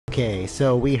Okay,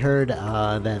 so we heard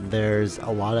that there's a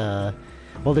lot of,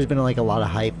 well, there's been like a lot of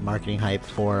hype, marketing hype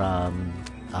for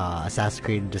Assassin's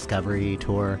Creed Discovery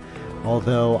Tour.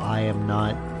 Although I am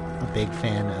not a big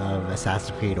fan of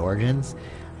Assassin's Creed Origins,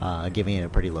 giving it a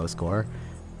pretty low score.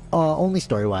 Only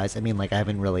story wise. I mean, like I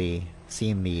haven't really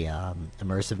seen the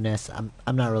immersiveness.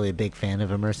 I'm not really a big fan of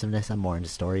immersiveness. I'm more into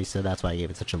stories, so that's why I gave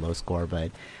it such a low score.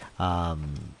 But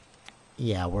um,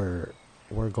 yeah, we're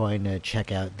going to check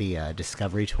out the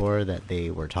Discovery Tour that they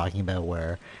were talking about,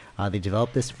 where they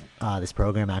developed this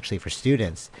program actually for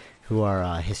students who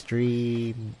are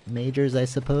history majors, I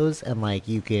suppose, and like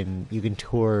you can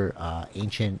tour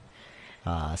ancient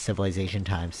civilization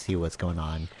times, see what's going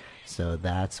on. So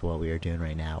that's what we are doing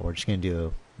right now. We're just gonna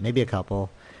do maybe a couple.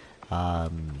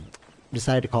 Um,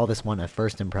 Decided to call this one a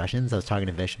first impressions. I was talking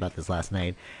to Vish about this last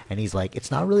night, and he's like, "It's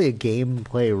not really a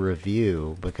gameplay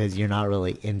review because you're not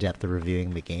really in depth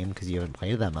reviewing the game because you haven't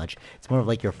played it that much. It's more of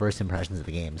like your first impressions of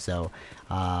the game." So,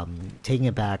 taking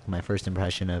it back, my first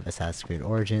impression of Assassin's Creed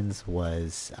Origins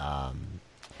was a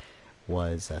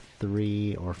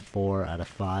 3 or 4 out of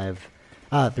 5,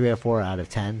 3 or 4 out of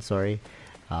 10. Sorry,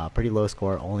 pretty low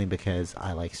score only because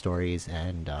I like stories,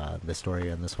 and the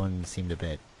story on this one seemed a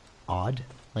bit odd.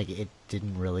 Like it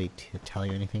didn't really tell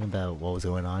you anything about what was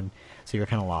going on, so you're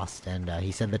kind of lost. And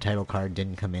he said the title card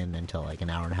didn't come in until like an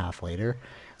hour and a half later,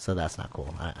 so that's not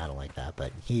cool. I don't like that.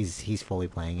 But he's fully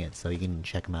playing it, so you can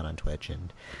check him out on Twitch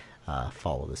and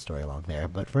follow the story along there.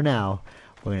 But for now,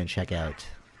 we're gonna check out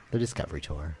the Discovery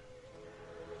Tour.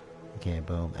 Okay,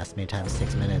 boom. Estimated time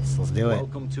 6 minutes. Let's do it.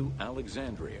 Welcome to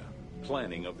Alexandria.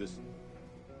 Planning of this.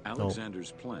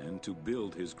 Alexander's plan to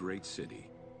build his great city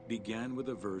began with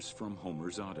a verse from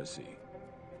Homer's Odyssey.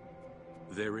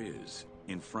 There is,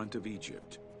 in front of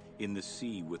Egypt, in the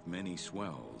sea with many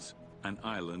swells, an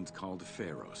island called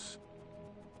Pharos.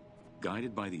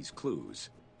 Guided by these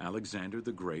clues, Alexander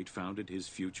the Great founded his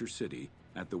future city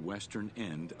at the western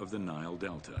end of the Nile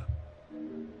Delta.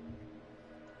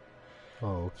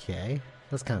 Okay,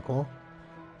 that's kind of cool.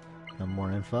 Got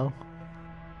more info.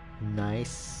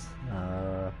 Nice.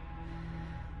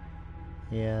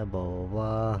 Yeah, blah, blah,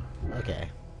 blah. Okay.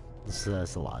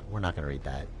 That's a lot. We're not going to read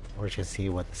that. We're just going to see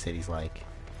what the city's like.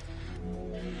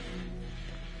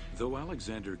 Though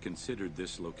Alexander considered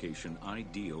this location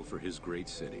ideal for his great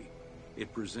city,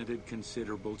 it presented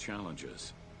considerable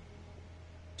challenges.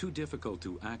 Too difficult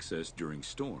to access during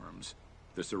storms,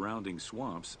 the surrounding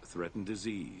swamps threatened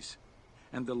disease,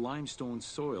 and the limestone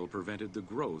soil prevented the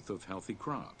growth of healthy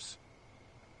crops.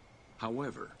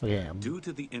 However, due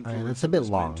to the influence of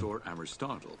his mentor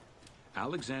Aristotle,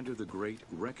 Alexander the Great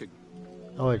recognized.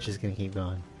 Oh, it's just gonna keep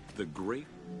going. The great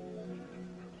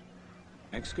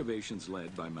excavations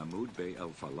led by Mahmud Bey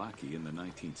el-Falaki in the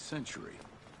 19th century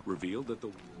revealed that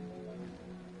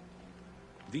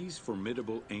these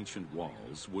formidable ancient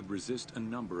walls would resist a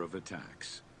number of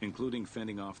attacks, including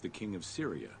fending off the king of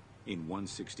Syria in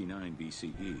 169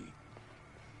 BCE.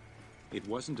 It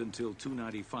wasn't until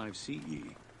 295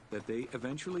 CE that they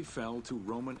eventually fell to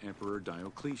Roman Emperor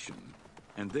Diocletian,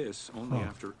 and this only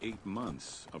after 8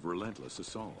 months of relentless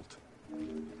assault.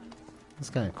 That's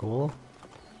kind of cool.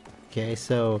 Okay,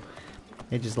 so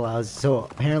it just allows. So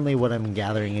apparently, what I'm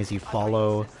gathering is you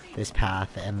follow this path,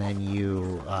 and then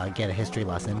you get a history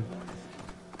lesson.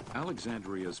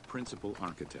 Alexandria's principal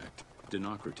architect,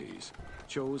 Dinocrates,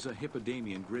 chose a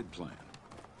Hippodamian grid plan.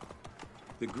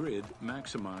 The grid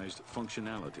maximized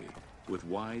functionality, with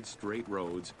wide, straight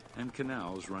roads and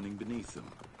canals running beneath them.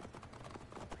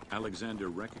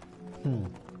 Alexander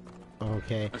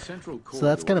Okay. A central So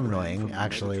that's kind of annoying,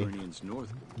 actually.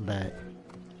 North. That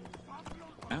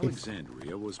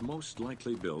Alexandria was most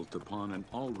likely built upon an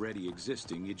already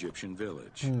existing Egyptian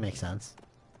village. makes sense.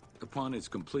 Upon its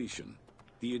completion,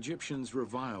 the Egyptians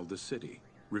reviled the city,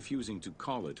 refusing to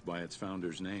call it by its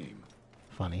founder's name.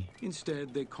 Funny.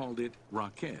 Instead, they called it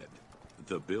Raked,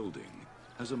 the building,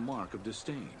 as a mark of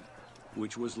disdain,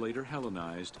 which was later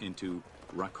Hellenized into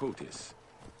Rakotis.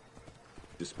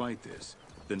 Despite this,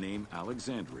 the name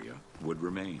Alexandria would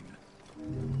remain.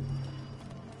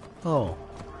 Oh.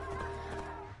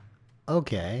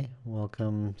 Okay.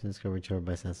 Welcome to Discovery Tour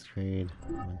by Assassin's Creed.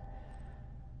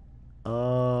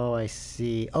 Oh, I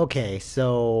see. Okay,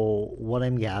 so what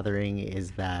I'm gathering is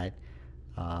that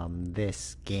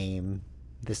this game,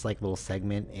 this like little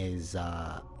segment is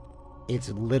it's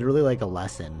literally like a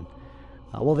lesson.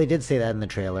 Well, they did say that in the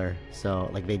trailer, so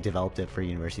like they developed it for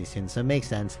university students. So it makes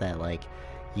sense that like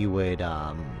you would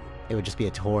it would just be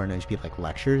a tour and it would just be like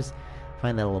lectures. I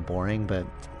find that a little boring, but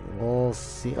we'll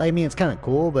see. I mean, it's kind of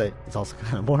cool, but it's also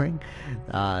kind of boring.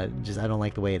 Just I don't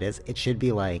like the way it is. It should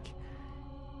be like,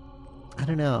 I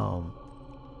don't know.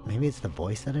 Maybe it's the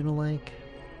voice that I don't like.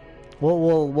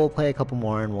 We'll play a couple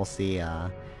more and we'll see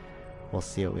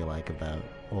what we like about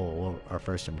what our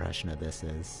first impression of this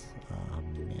is.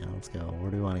 Yeah, let's go.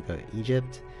 Where do we want to go?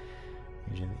 Egypt?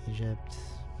 Egypt.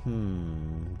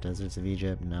 Deserts of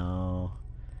Egypt? No.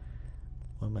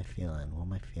 What am I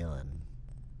feeling?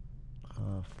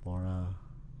 Flora.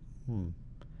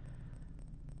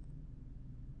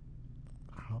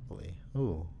 Probably.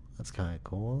 Ooh, that's kind of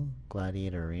cool.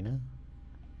 Gladiator Arena.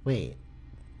 Wait.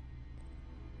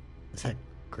 Is that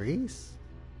Greece?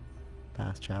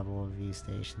 Fast travel view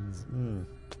stations.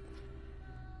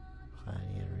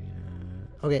 Gladiator Arena.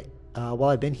 Okay. While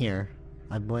I've been here,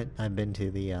 I've been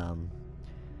to the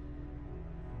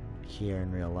here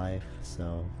in real life.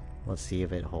 So let's see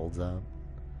if it holds up.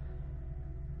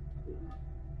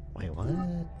 Wait, what?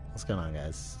 What's going on,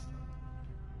 guys?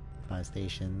 5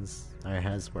 stations. Alright,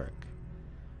 how does this work?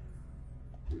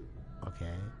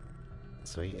 Okay.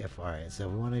 So alright, so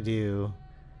we want to do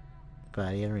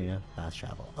Gladiator Arena, fast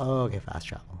travel. Oh, okay, fast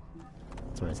travel.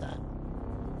 That's where it's at.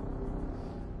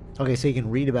 Okay, so you can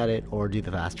read about it or do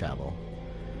the fast travel.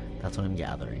 That's what I'm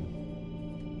gathering.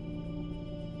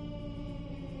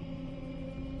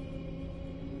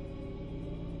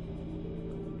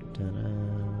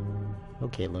 Ta-da.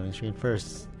 Okay, loading screen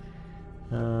first.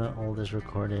 Oldest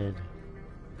recorded.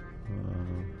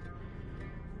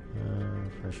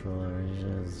 First roller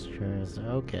is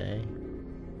okay.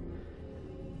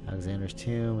 Alexander's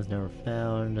tomb was never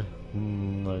found.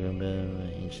 Look a bit of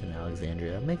ancient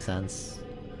Alexandria. That makes sense.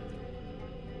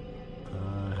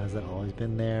 Has that always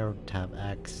been there? Tab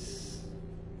X.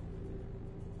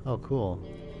 Oh, cool.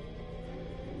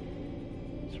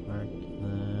 Smart.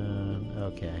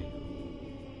 Okay.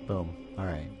 Boom.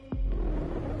 Alright.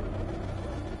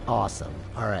 Awesome.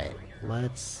 Alright.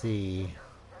 Let's see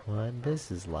what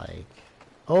this is like.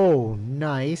 Oh,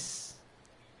 nice.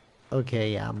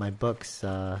 Okay, yeah, my books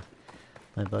that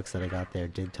I got there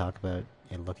did talk about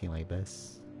it looking like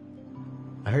this.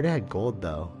 I heard it had gold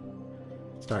though.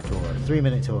 Start tour.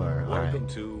 3-minute tour. Welcome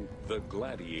to the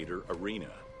Gladiator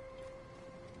Arena.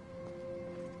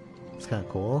 It's kind of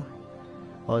cool.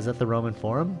 Oh, is that the Roman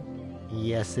Forum?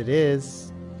 Yes, it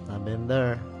is. I've been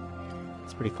there.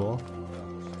 It's pretty cool.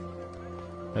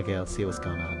 Okay, let's see what's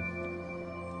going on.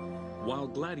 While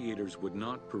gladiators would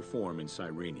not perform in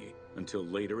Cyrene until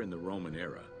later in the Roman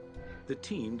era, the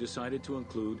team decided to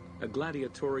include a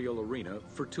gladiatorial arena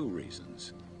for 2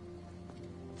 reasons.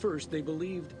 First, they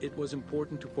believed it was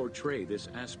important to portray this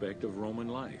aspect of Roman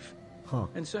life.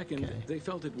 And second, they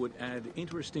felt it would add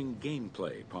interesting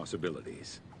gameplay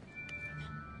possibilities.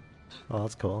 Oh,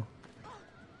 that's cool.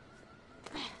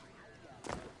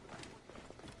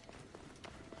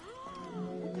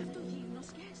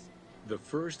 The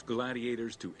first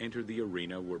gladiators to enter the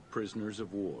arena were prisoners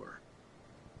of war.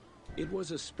 It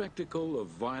was a spectacle of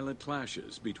violent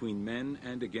clashes between men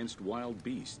and against wild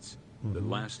beasts that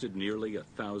lasted nearly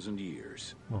 1,000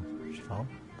 years. Oh, she fall?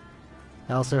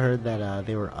 I also heard that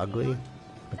they were ugly.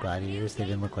 The gladiators, they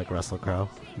didn't look like Russell Crowe.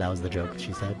 That was the joke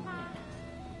she said.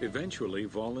 Eventually,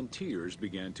 volunteers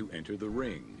began to enter the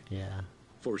ring. Yeah.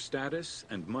 For status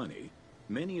and money,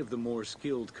 many of the more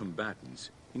skilled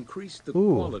combatants increased the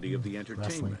quality of the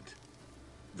entertainment. Wrestling.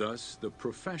 Thus, the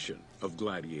profession of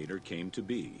gladiator came to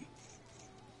be.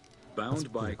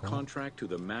 Bound by contract to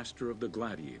the master of the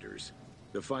gladiators,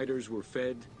 the fighters were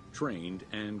fed, trained,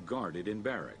 and guarded in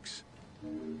barracks.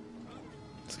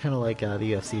 It's kind of like the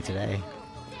UFC today.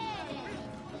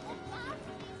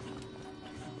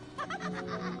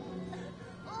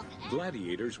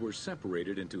 Gladiators were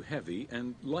separated into heavy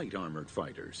and light armored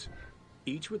fighters,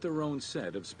 each with their own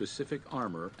set of specific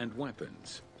armor and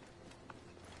weapons.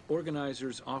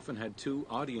 Organizers often had 2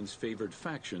 audience-favored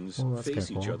factions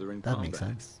face each other in combat. That makes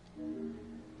sense.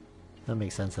 That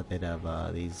makes sense that they'd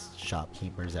have these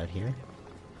shopkeepers out here.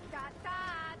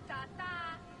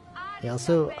 Yeah,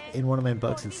 also, in one of my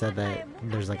books it said that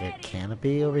there's like a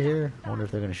canopy over here. I wonder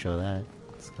if they're going to show that.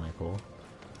 It's kind of cool.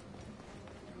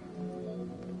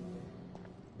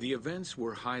 The events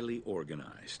were highly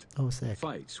organized. Oh, sick.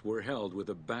 Fights were held with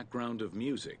a background of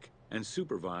music and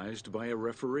supervised by a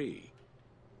referee.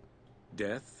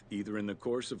 Death, either in the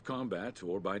course of combat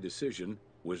or by decision,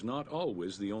 was not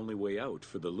always the only way out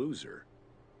for the loser.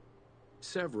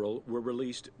 Several were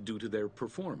released due to their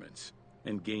performance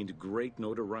and gained great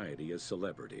notoriety as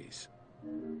celebrities.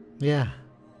 Yeah,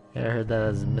 I heard that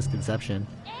as a misconception.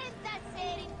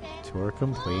 Tour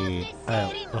complete.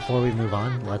 Alright, before we move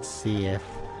on, let's see if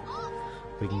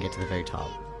we can get to the very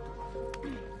top.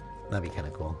 That'd be kind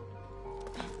of cool.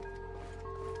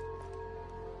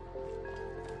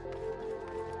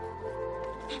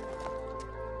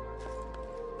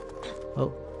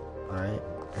 Oh, alright.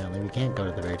 Apparently we can't go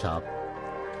to the very top.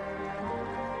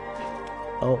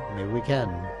 Oh, maybe we can.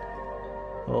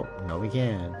 Oh, no we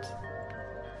can't.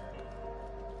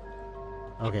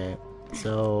 Okay,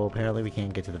 so apparently we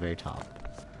can't get to the very top.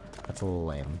 That's a little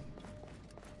lame.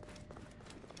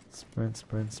 Sprint,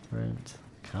 sprint, sprint.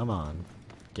 Come on.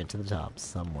 Get to the top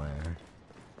somewhere.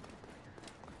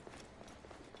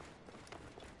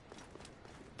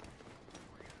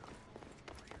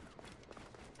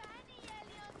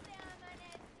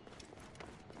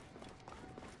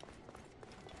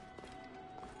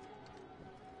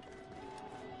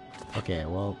 Okay,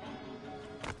 well,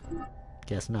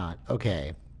 guess not.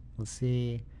 Okay, let's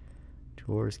see.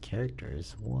 Tours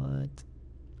characters. What?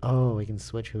 Oh, we can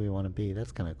switch who we want to be.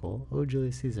 That's kind of cool. Oh,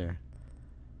 Julius Caesar.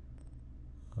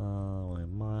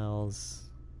 William Miles.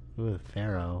 Ooh,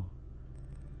 Pharaoh.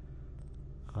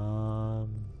 Wow,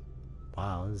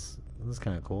 this is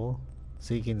kind of cool.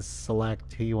 So you can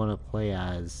select who you want to play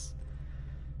as,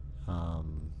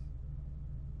 in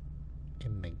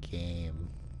the game,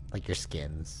 like your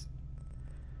skins.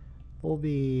 We'll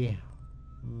be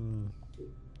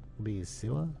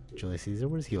Sua? Julius Caesar?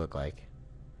 What does he look like?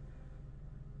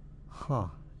 Huh,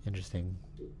 interesting.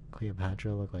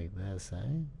 Cleopatra look like this,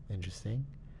 eh? Interesting.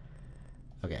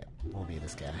 Okay, we'll be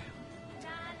this guy.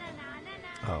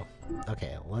 Oh,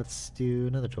 okay, let's do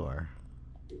another tour.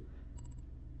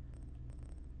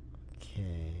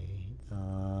 Okay,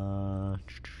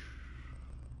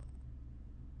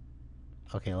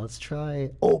 okay, let's try...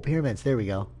 Oh, pyramids, there we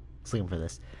go. I was looking for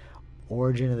this.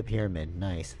 Origin of the pyramid,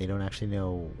 nice. They don't actually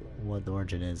know what the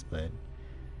origin is, but...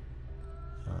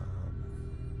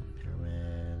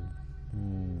 pyramid...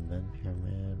 then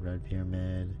pyramid, red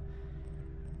pyramid...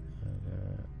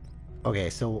 Okay,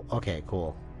 so... Okay,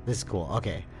 cool. This is cool,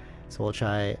 okay. So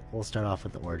we'll start off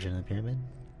with the origin of the pyramid.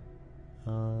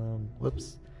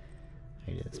 Whoops. How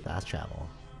do you do this? Fast travel.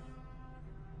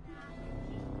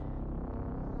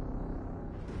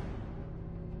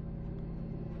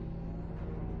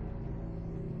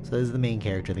 So this is the main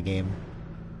character of the game.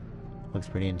 Looks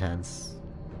pretty intense.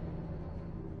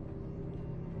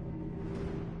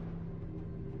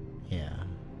 Yeah.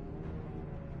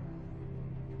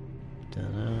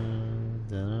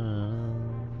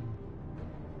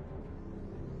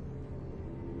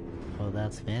 Oh,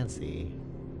 that's fancy.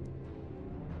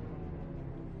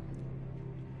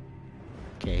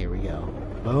 Okay, here we go.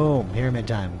 Boom! Pyramid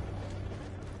time.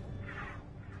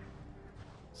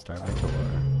 Start my tour.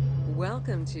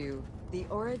 Welcome to the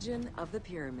origin of the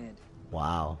pyramid.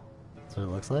 Wow. That's what it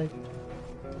looks like?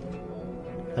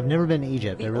 I've never been to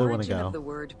Egypt. I really want to go. The origin of the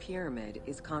word pyramid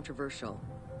is controversial.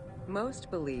 Most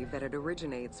believe that it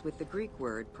originates with the Greek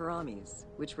word pyramis,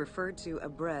 which referred to a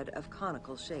bread of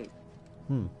conical shape.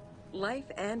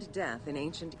 Life and death in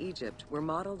ancient Egypt were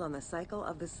modeled on the cycle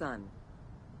of the sun.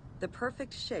 The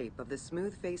perfect shape of the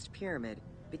smooth-faced pyramid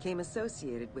became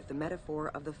associated with the metaphor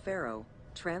of the pharaoh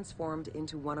transformed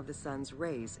into one of the sun's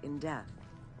rays in death.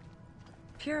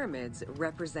 Pyramids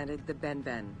represented the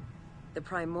Benben, the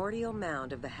primordial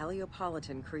mound of the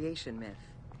Heliopolitan creation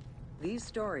myth. These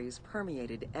stories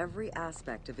permeated every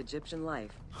aspect of Egyptian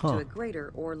life to a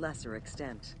greater or lesser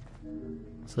extent.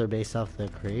 So they're based off the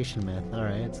creation myth.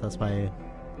 Alright, so that's why...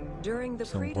 During the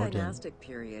pre-dynastic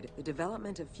period, the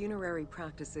development of funerary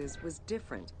practices was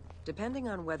different, depending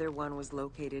on whether one was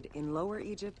located in Lower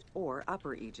Egypt or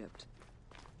Upper Egypt.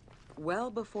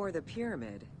 Well before the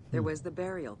pyramid, there was the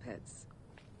burial pits.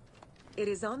 It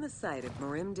is on the site of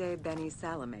Merimde Beni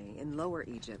Salome in Lower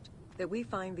Egypt that we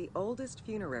find the oldest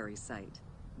funerary site,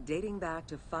 dating back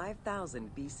to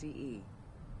 5000 BCE.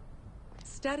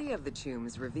 Study of the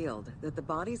tombs revealed that the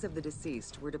bodies of the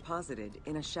deceased were deposited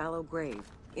in a shallow grave,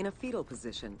 in a fetal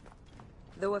position.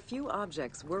 Though a few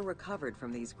objects were recovered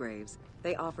from these graves,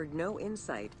 they offered no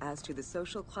insight as to the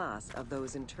social class of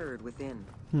those interred within.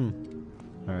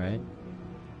 Alright.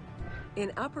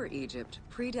 In Upper Egypt,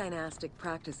 pre-dynastic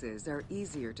practices are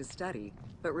easier to study,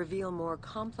 but reveal more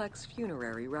complex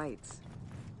funerary rites.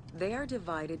 They are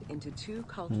divided into two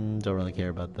cultures. Don't really care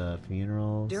about the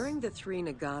funerals. During the three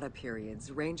Nagata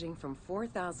periods, ranging from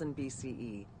 4000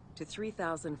 BCE to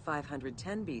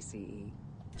 3510 BCE,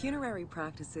 funerary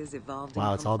practices evolved.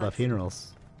 Wow, it's all about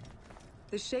funerals.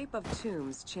 The shape of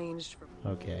tombs changed from...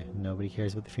 Okay, nobody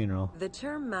cares about the funeral. The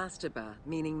term mastaba,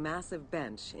 meaning massive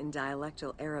bench in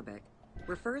dialectal Arabic,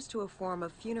 refers to a form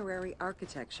of funerary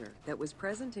architecture that was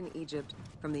present in Egypt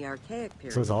from the Archaic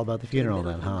period. So it's all about the funeral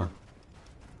then, huh?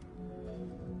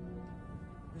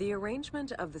 The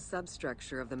arrangement of the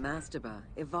substructure of the mastaba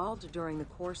evolved during the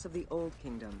course of the Old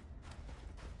Kingdom.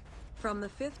 From the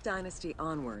 5th dynasty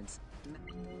onwards,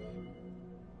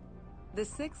 The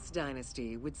 6th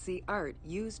dynasty would see art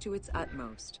used to its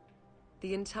utmost.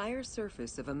 The entire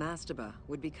surface of a mastaba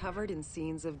would be covered in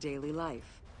scenes of daily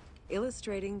life,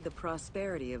 illustrating the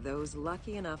prosperity of those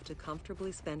lucky enough to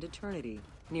comfortably spend eternity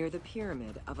near the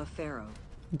pyramid of a pharaoh.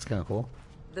 It's kind of cool.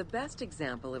 The best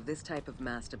example of this type of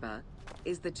mastaba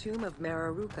is the tomb of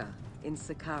Mararuka in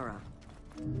Saqqara.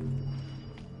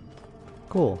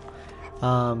 Cool.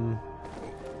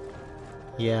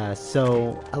 Yeah,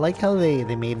 so I like how they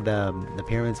made the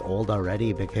pyramids old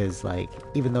already, because like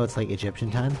even though it's like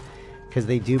Egyptian time, because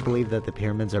they do believe that the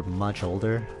pyramids are much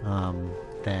older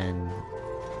than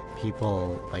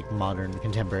people like modern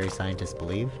contemporary scientists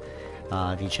believe.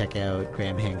 If you check out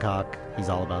Graham Hancock, he's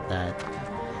all about that.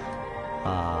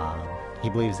 He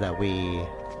believes that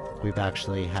we've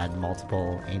actually had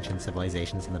multiple ancient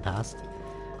civilizations in the past.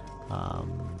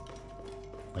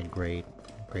 Like great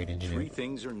engineering. 3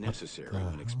 things are necessary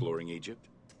when exploring Egypt: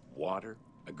 water,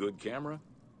 a good camera,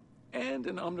 and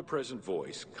an omnipresent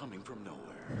voice coming from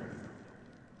nowhere.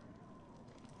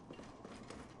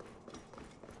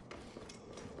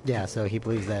 Yeah, so he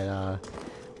believes that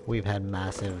we've had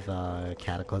massive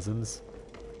cataclysms,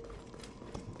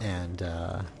 and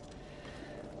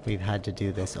we've had to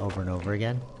do this over and over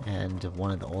again, and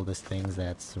one of the oldest things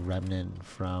that's remnant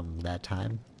from that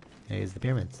time is the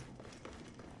pyramids.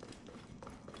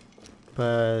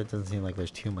 But it doesn't seem like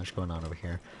there's too much going on over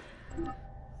here.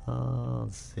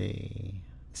 Let's see.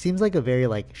 Seems like a very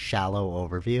like shallow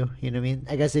overview, you know what I mean?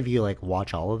 I guess if you like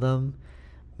watch all of them,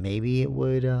 maybe it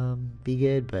would be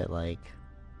good, but like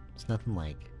it's nothing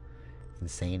like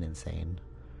insane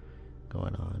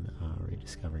going on.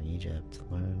 Rediscovering Egypt.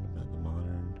 Learn about the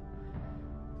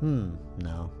modern.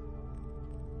 No.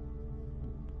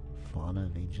 Fauna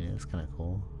of Egypt. That's kind of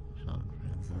cool. Sean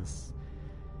Francis.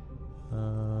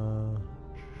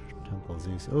 Temple of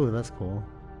Zeus. Oh, that's cool.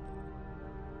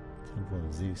 Temple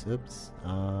of Zeus. Oops.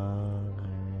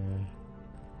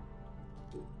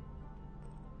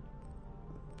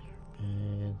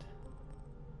 Pyramid.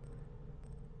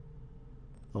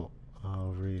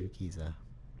 Oh, Giza.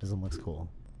 This one looks cool.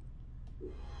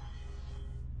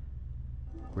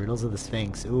 Riddles of the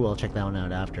Sphinx. Ooh, I'll check that one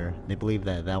out after. They believe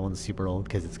that that one's super old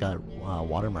because it's got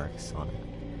watermarks on it.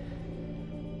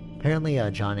 Apparently,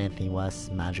 John Anthony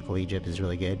West's Magical Egypt is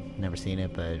really good. Never seen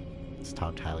it, but it's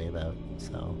talked highly about.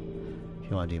 So, if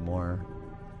you want to do more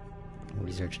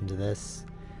research into this,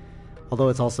 although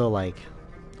it's also like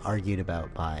argued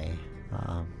about by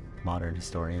modern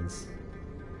historians,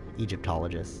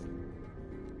 Egyptologists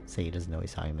say he doesn't know what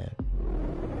he's talking about.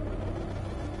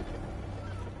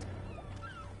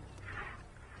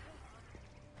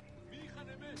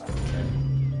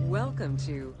 Welcome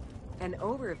to an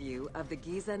overview of the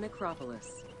Giza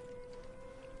necropolis.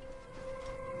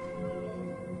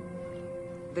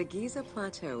 The Giza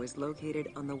Plateau is located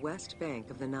on the west bank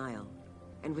of the Nile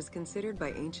and was considered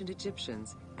by ancient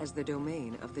Egyptians as the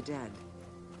domain of the dead.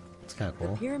 It's kind of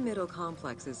cool. The pyramidal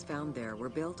complexes found there were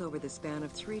built over the span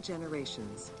of 3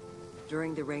 generations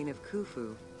during the reign of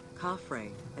Khufu,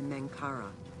 Khafre, and Menkaura.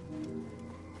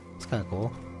 It's kind of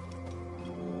cool.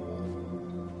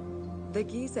 The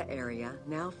Giza area,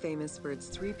 now famous for its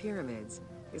 3 pyramids,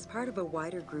 is part of a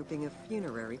wider grouping of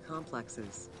funerary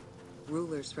complexes.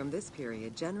 Rulers from this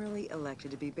period generally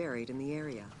elected to be buried in the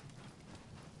area.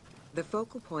 The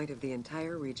focal point of the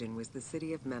entire region was the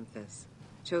city of Memphis,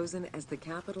 chosen as the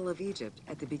capital of Egypt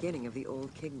at the beginning of the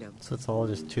Old Kingdom. So it's all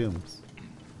just tombs.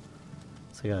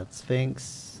 So you got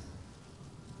Sphinx,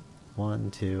 1,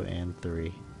 2, and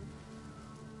 3.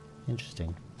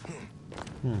 Interesting.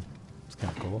 It's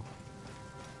kind of cool.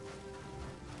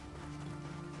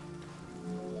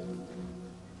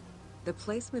 The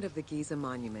placement of the Giza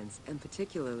monuments, and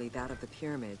particularly that of the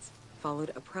pyramids,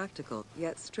 followed a practical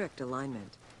yet strict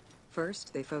alignment.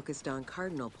 First, they focused on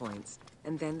cardinal points,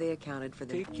 and then they accounted for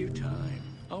the... Take your time.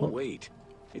 I'll wait.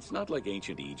 It's not like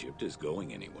ancient Egypt is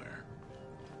going anywhere.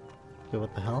 Wait,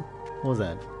 what the hell? What was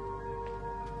that?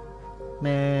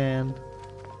 Man.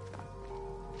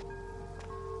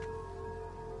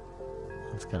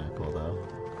 That's kind of cool, though.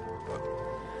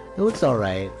 It looks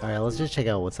alright. Alright, let's just check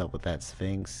out what's up with that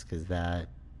Sphinx, because that...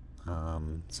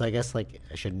 so I guess, like,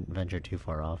 I shouldn't venture too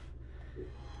far off.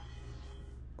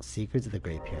 Secrets of the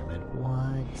Great Pyramid.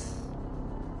 What?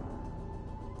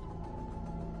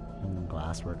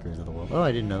 Glassworkers of the world. Oh,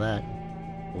 I didn't know that.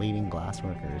 Leading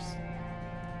glassworkers.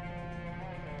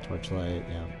 Torchlight,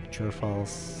 yeah. True or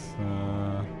false?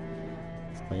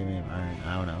 Claiming of iron.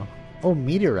 I don't know. Oh,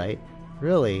 meteorite?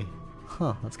 Really?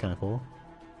 Huh, that's kind of cool.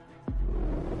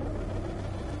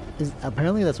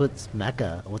 Apparently that's what's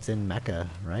in Mecca,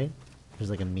 right? There's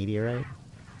like a meteorite.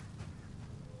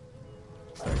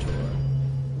 Start to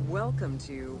Welcome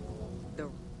to the...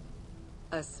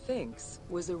 A sphinx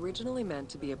was originally meant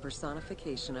to be a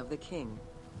personification of the king.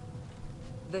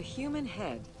 The human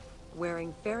head,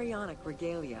 wearing pharaonic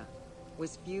regalia,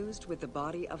 was fused with the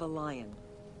body of a lion,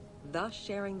 thus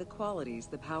sharing the qualities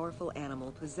the powerful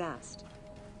animal possessed.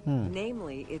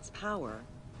 Namely, its power,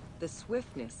 the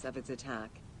swiftness of its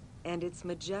attack, and its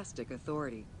majestic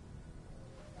authority.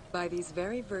 By these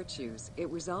very virtues, it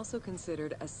was also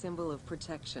considered a symbol of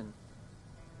protection.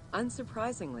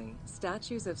 Unsurprisingly,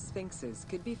 statues of sphinxes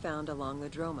could be found along the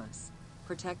dromas,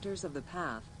 protectors of the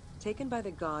path taken by the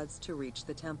gods to reach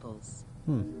the temples.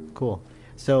 Cool.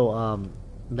 So,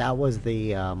 that was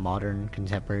the modern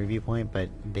contemporary viewpoint, but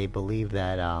they believe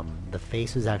that the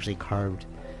face was actually carved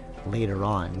later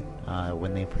on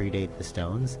when they predate the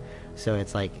stones. So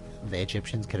it's like the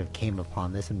Egyptians could have came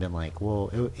upon this and been like,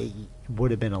 well, it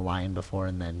would have been a lion before,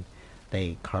 and then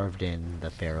they carved in the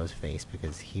pharaoh's face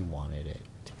because he wanted it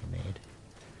to be made.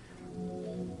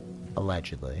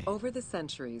 Allegedly. Over the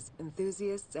centuries,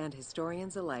 enthusiasts and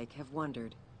historians alike have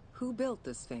wondered, who built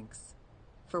the Sphinx?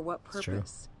 For what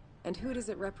purpose? And who does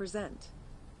it represent?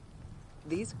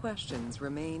 These questions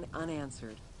remain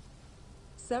unanswered.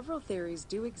 Several theories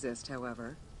do exist,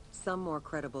 however, some more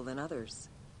credible than others.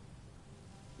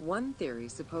 One theory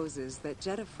supposes that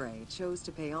Getaffre chose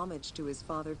to pay homage to his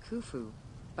father Khufu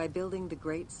by building the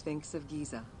Great Sphinx of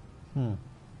Giza.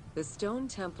 The stone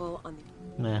temple on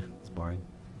the... Nah, it's boring.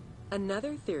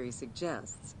 Another theory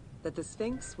suggests that the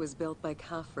Sphinx was built by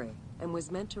Khafre and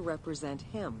was meant to represent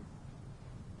him.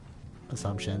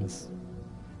 Assumptions.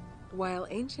 While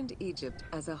ancient Egypt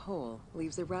as a whole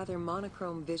leaves a rather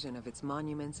monochrome vision of its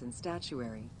monuments and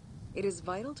statuary, it is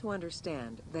vital to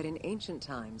understand that in ancient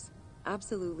times,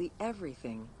 absolutely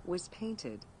everything was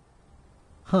painted.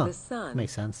 The sun,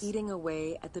 makes sense. eating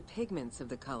away at the pigments of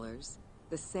the colors,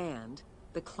 the sand,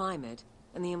 the climate,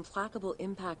 and the implacable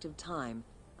impact of time,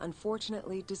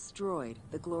 unfortunately destroyed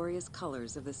the glorious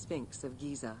colors of the Sphinx of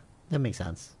Giza. That makes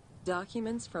sense.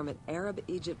 Documents from an Arab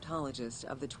Egyptologist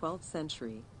of the 12th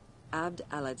century, Abd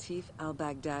al-Latif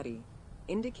al-Baghdadi,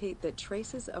 indicate that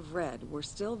traces of red were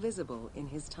still visible in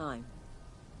his time.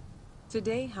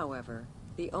 Today, however,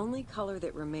 the only color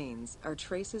that remains are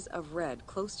traces of red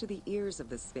close to the ears of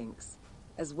the Sphinx,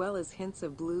 as well as hints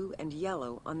of blue and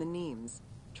yellow on the nemes,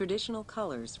 traditional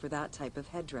colors for that type of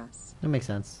headdress. That makes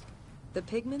sense. The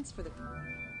pigments for the...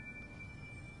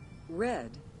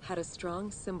 Red had a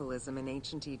strong symbolism in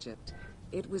ancient Egypt.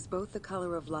 It was both the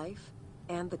color of life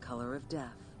and the color of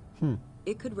death.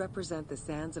 It could represent the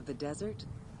sands of the desert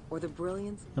or the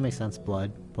brilliance... That makes sense.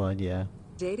 Blood, yeah.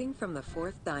 Dating from the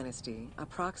 4th dynasty,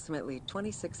 approximately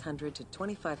 2600 to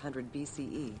 2500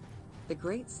 BCE, the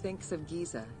Great Sphinx of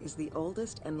Giza is the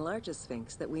oldest and largest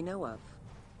sphinx that we know of.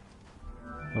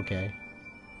 Okay.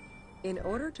 In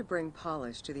order to bring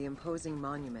polish to the imposing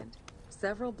monument,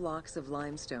 several blocks of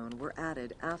limestone were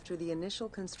added after the initial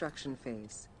construction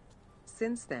phase.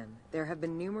 Since then, there have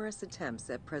been numerous attempts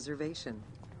at preservation.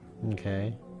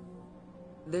 Okay.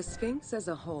 The Sphinx as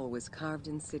a whole was carved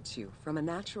in situ from a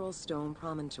natural stone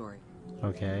promontory.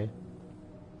 Okay.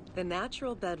 The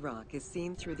natural bedrock is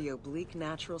seen through the oblique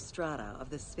natural strata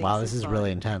of the Sphinx's Wow, this is body.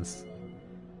 really intense.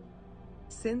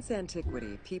 Since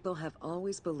antiquity, people have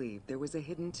always believed there was a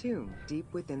hidden tomb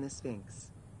deep within the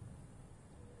Sphinx.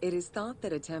 It is thought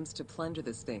that attempts to plunder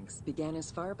the Sphinx began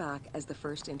as far back as the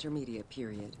First Intermediate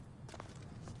Period.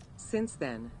 Since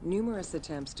then, numerous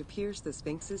attempts to pierce the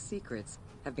Sphinx's secrets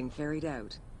have been carried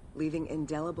out, leaving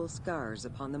indelible scars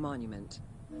upon the monument.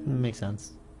 Makes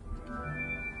sense.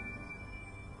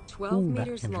 12 back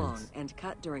meters entrance. long and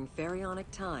cut during pharaonic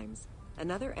times,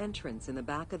 another entrance in the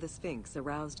back of the Sphinx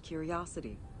aroused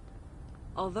curiosity.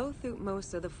 Although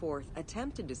Thutmose IV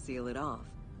attempted to seal it off,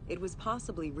 it was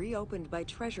possibly reopened by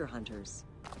treasure hunters.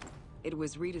 It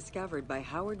was rediscovered by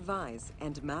Howard Vyse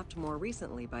and mapped more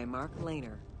recently by Mark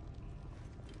Lehner.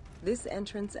 This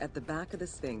entrance at the back of the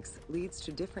Sphinx leads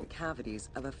to different cavities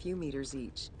of a few meters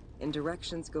each, in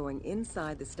directions going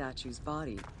inside the statue's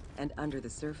body and under the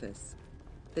surface.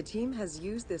 The team has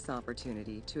used this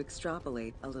opportunity to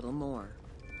extrapolate a little more.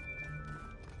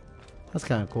 That's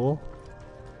kind of cool.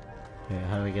 Okay,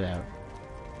 how do we get out?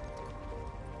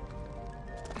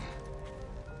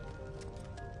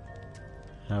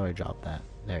 How do I drop that?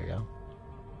 There you go.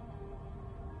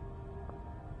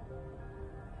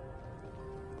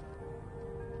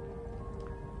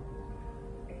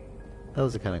 That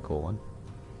was a kind of cool one.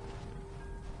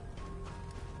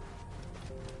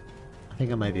 I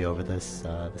think I might be over this,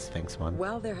 the Sphinx one.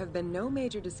 While there have been no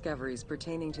major discoveries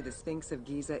pertaining to the Sphinx of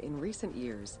Giza in recent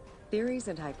years, theories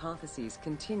and hypotheses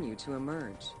continue to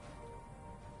emerge.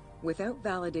 Without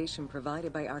validation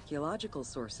provided by archaeological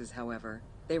sources, however,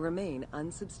 they remain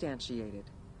unsubstantiated.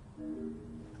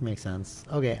 Makes sense.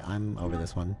 Okay, I'm over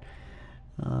this one.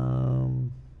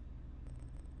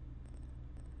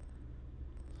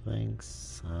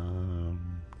 Sphinx.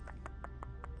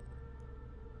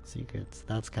 Secrets.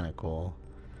 That's kind of cool.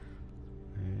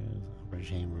 Upper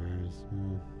chambers.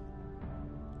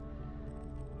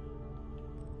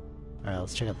 Alright,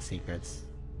 let's check out the secrets.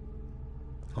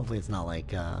 Hopefully it's not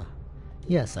like,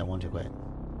 yes, I want to quit.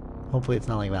 Hopefully it's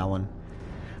not like that one.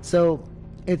 So,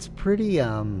 it's pretty,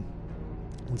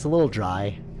 it's a little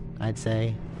dry, I'd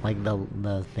say. Like,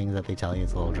 the things that they tell you,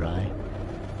 it's a little dry.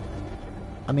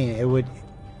 I mean, it would,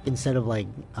 instead of like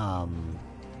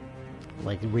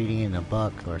reading in a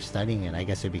book or studying it, I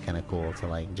guess it'd be kind of cool to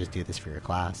like just do this for your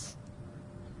class.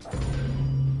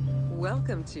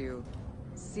 Welcome to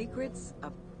Secrets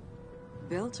of...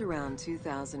 Built around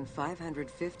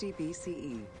 2550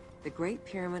 BCE, the Great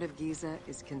Pyramid of Giza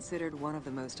is considered one of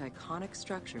the most iconic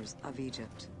structures of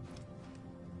Egypt.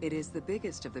 It is the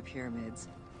biggest of the pyramids,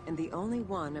 and the only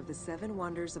one of the 7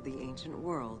 wonders of the ancient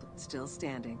world still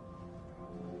standing.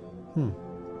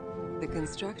 The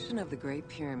construction of the Great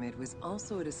Pyramid was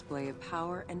also a display of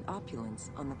power and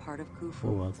opulence on the part of Khufu.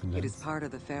 Ooh, it is part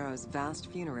of the pharaoh's vast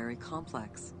funerary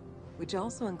complex, which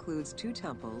also includes 2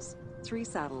 temples, 3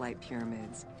 satellite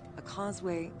pyramids, a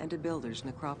causeway, and a builder's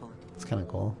necropolis. It's kind of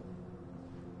cool.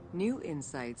 New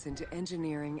insights into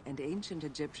engineering and ancient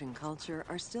Egyptian culture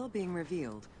are still being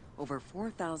revealed over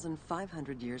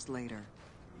 4,500 years later.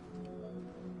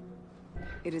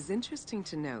 It is interesting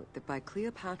to note that by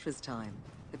Cleopatra's time,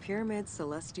 the pyramid's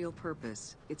celestial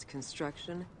purpose, its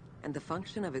construction, and the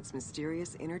function of its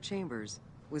mysterious inner chambers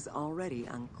was already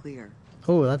unclear.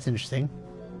 Oh, that's interesting.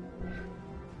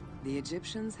 The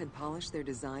Egyptians had polished their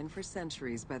design for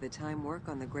centuries by the time work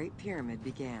on the Great Pyramid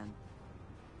began.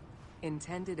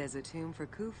 Intended as a tomb for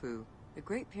Khufu, the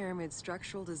Great Pyramid's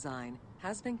structural design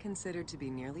has been considered to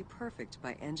be nearly perfect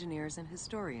by engineers and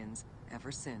historians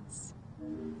ever since.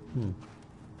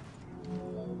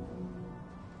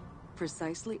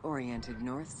 Precisely oriented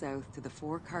north-south to the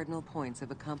 4 cardinal points of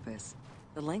a compass,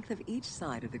 the length of each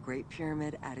side of the Great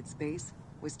Pyramid at its base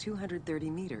was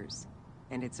 230 meters.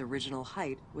 And its original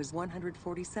height was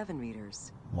 147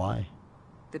 meters. Why?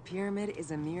 The pyramid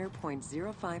is a mere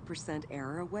 0.05%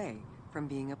 error away from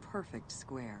being a perfect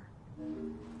square.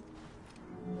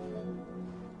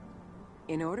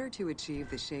 In order to achieve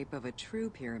the shape of a true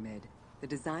pyramid, the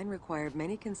design required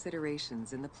many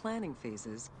considerations in the planning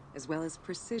phases, as well as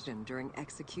precision during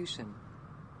execution.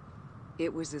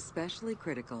 It was especially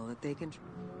critical that they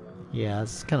Yeah,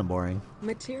 it's kind of boring.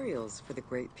 Materials for the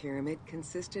Great Pyramid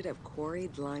consisted of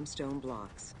quarried limestone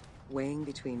blocks, weighing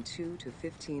between 2 to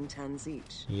 15 tons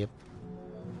each. Yep.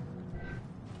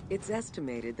 It's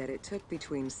estimated that it took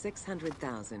between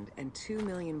 600,000 and 2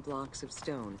 million blocks of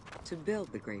stone to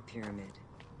build the Great Pyramid.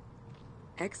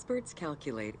 Experts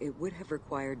calculate it would have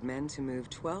required men to move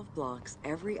 12 blocks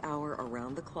every hour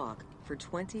around the clock for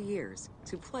 20 years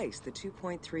to place the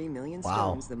 2.3 million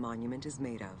stones the monument is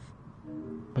made of.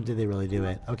 But did they really do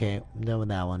it? Okay, I'm done with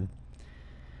that one.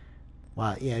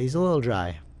 Wow, yeah, he's a little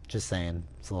dry. Just saying,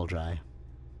 it's a little dry.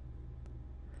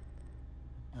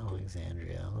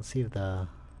 Alexandria. Let's see if the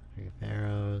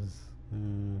pharaohs.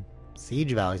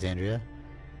 Siege of Alexandria.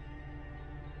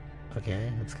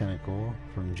 Okay, that's kind of cool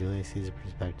from Julius Caesar's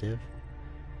perspective.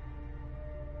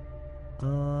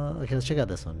 Okay, let's check out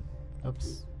this one.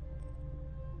 Oops.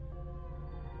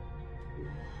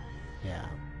 Yeah.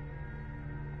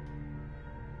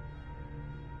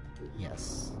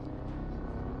 Yes.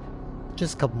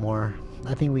 Just a couple more.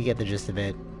 I think we get the gist of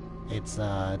it. It's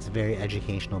a very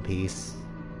educational piece.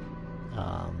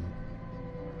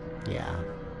 Yeah.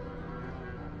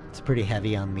 It's pretty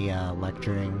heavy on the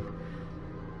lecturing.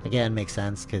 Again, makes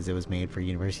sense because it was made for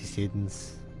university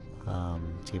students. To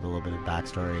give a little bit of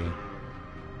backstory.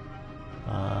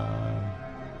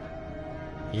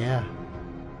 Yeah.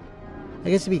 I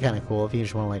guess it'd be kind of cool if you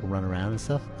just want to like run around and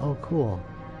stuff. Oh, cool.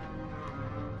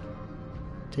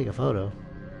 Take a photo.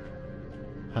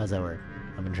 How does that work?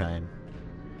 I've been trying.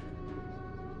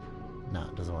 No,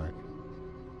 it doesn't work.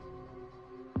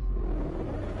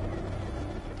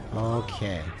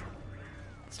 Okay.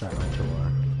 Start my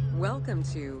tour. Welcome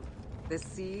to the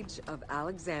Siege of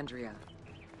Alexandria.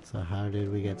 So how did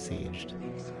we get sieged?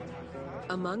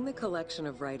 Among the collection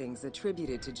of writings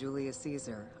attributed to Julius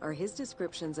Caesar are his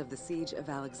descriptions of the Siege of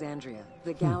Alexandria,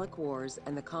 the Gallic Wars,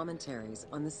 and the commentaries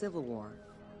on the Civil War.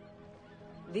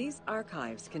 These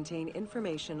archives contain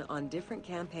information on different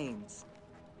campaigns,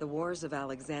 the wars of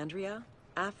Alexandria,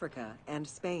 Africa, and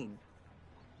Spain.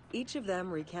 Each of them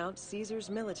recounts Caesar's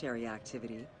military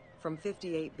activity from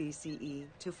 58 BCE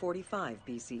to 45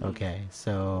 BCE. Okay,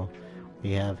 so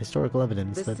we have historical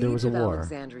evidence The that there was a Siege of war.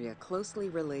 Alexandria closely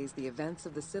relays the events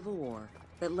of the Civil War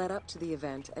that led up to the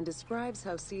event and describes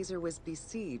how Caesar was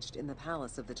besieged in the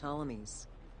palace of the Ptolemies.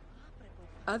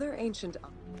 Other ancient...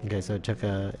 Okay, so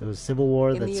it was civil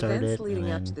war that started, in the events leading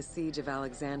and up to the Siege of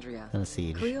Alexandria, a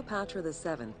siege. Cleopatra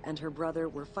VII and her brother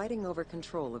were fighting over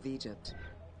control of Egypt.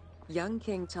 Young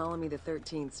King Ptolemy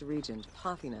XIII's regent,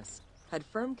 Pothinus, had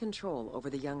firm control over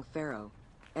the young pharaoh,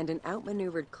 and an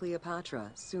outmaneuvered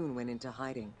Cleopatra soon went into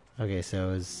hiding. Okay, so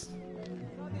it was...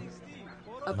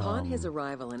 Upon his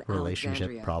arrival in relationship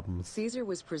Alexandria, problems. Caesar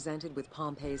was presented with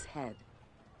Pompey's head.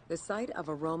 The sight of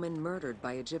a Roman murdered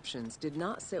by Egyptians did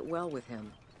not sit well with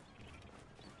him.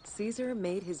 Caesar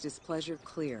made his displeasure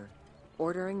clear,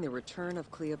 ordering the return of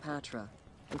Cleopatra,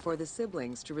 and for the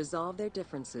siblings to resolve their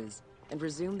differences and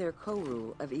resume their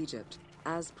co-rule of Egypt,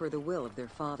 as per the will of their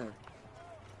father.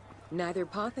 Neither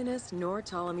Pothinus nor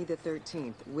Ptolemy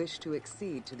XIII wished to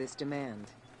accede to this demand.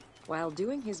 While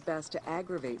doing his best to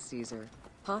aggravate Caesar,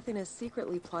 Pothinus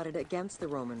secretly plotted against the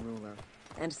Roman ruler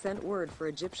and sent word for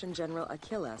Egyptian general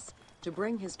Achilles to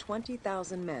bring his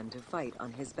 20,000 men to fight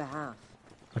on his behalf.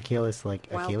 Achilles, like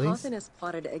Achilles? While Pothinus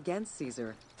plotted against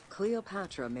Caesar,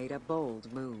 Cleopatra made a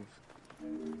bold move.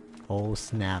 Oh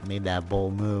snap, made that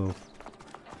bold move.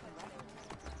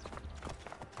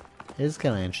 It is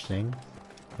kind of interesting,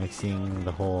 like seeing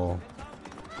the whole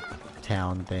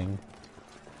town thing.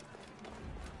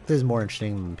 This is more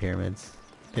interesting than the pyramids.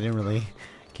 They didn't really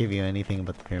give you anything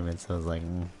about the pyramids, so I was like,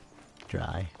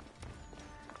 dry.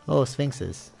 Oh,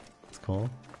 sphinxes. That's cool.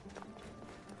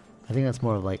 I think that's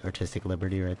more of like artistic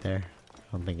liberty right there. I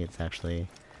don't think it's actually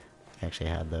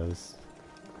had those.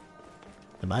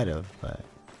 It might have, but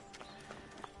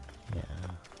yeah.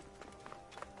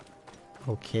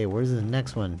 Okay, where's the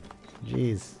next one?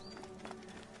 Jeez.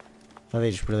 Oh,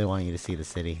 they just really want you to see the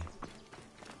city.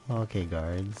 Okay,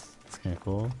 guards. That's kind of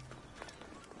cool.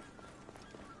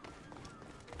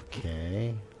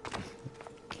 Okay.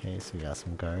 Okay, so we got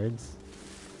some guards.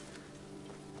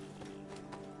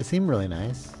 They seem really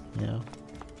nice, you know.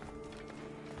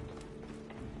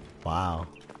 Wow.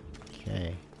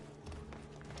 Okay.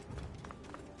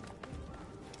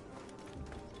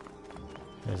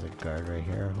 There's a guard right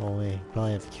here. Holy,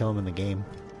 probably have to kill him in the game.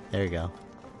 There you go.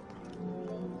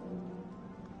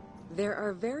 There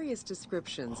are various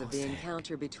descriptions of the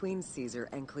encounter between Caesar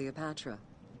and Cleopatra.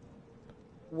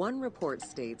 One report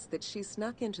states that she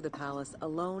snuck into the palace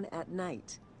alone at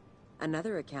night.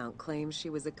 Another account claims she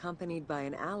was accompanied by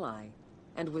an ally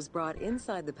and was brought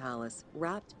inside the palace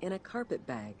wrapped in a carpet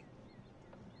bag.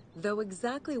 Though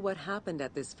exactly what happened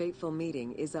at this fateful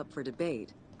meeting is up for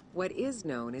debate, what is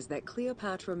known is that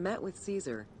Cleopatra met with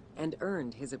Caesar and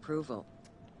earned his approval.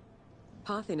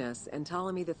 Pothinus and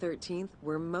Ptolemy XIII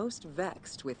were most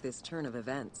vexed with this turn of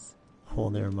events. Oh,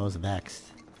 they were most vexed.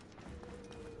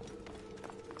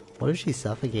 What if she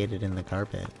suffocated in the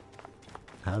carpet?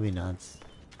 That would be nuts.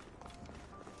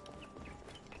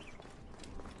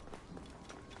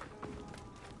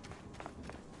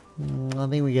 I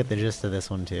think we get the gist of this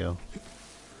one too.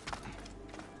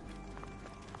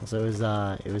 So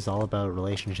it was all about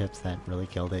relationships that really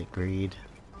killed it. Greed,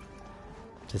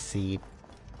 deceit,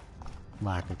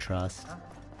 lack of trust.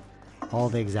 All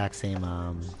the exact same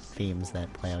themes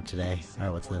that play out today.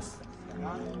 Alright, what's this?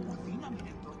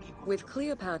 With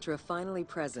Cleopatra finally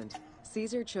present,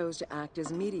 Caesar chose to act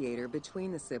as mediator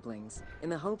between the siblings in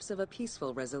the hopes of a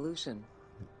peaceful resolution.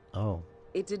 Oh.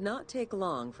 It did not take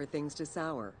long for things to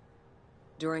sour.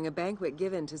 During a banquet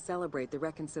given to celebrate the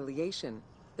reconciliation,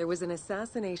 there was an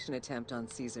assassination attempt on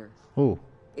Caesar. Ooh.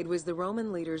 It was the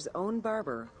Roman leader's own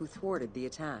barber who thwarted the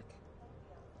attack.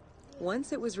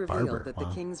 Once it was revealed that the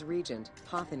king's regent,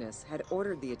 Pothinus, had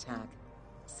ordered the attack,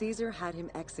 Caesar had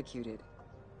him executed.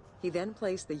 He then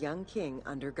placed the young king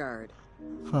under guard.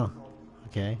 Huh.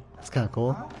 Okay. That's kind of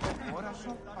cool.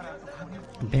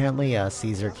 Apparently,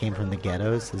 Caesar came from the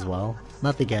ghettos as well.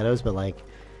 Not the ghettos, but like,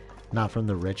 not from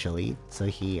the rich elite. So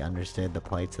he understood the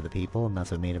plights of the people, and that's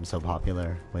what made him so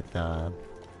popular with the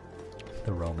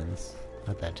Romans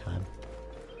at that time.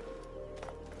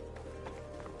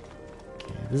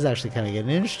 Okay, this is actually kind of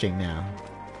getting interesting now.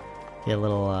 Getting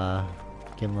a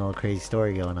little crazy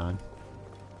story going on.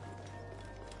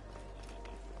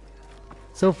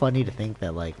 So funny to think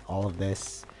that like all of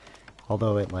this,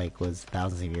 although it like was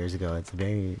thousands of years ago, it's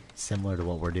very similar to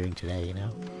what we're doing today, you know?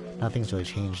 Nothing's really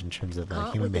changed in terms of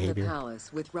human behavior. In the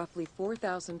palace with roughly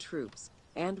 4,000 troops,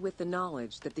 and with the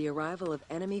knowledge that the arrival of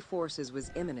enemy forces was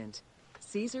imminent,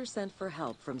 Caesar sent for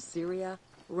help from Syria,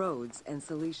 Rhodes, and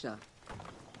Cilicia.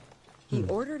 He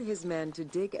ordered his men to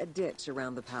dig a ditch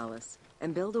around the palace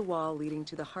and build a wall leading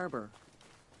to the harbor.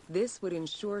 This would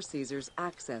ensure Caesar's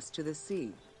access to the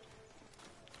sea.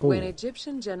 When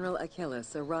Egyptian General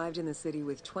Achilles arrived in the city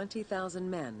with 20,000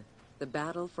 men, the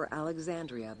battle for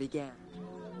Alexandria began.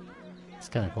 It's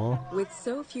kind of cool. With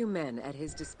so few men at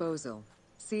his disposal,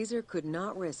 Caesar could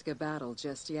not risk a battle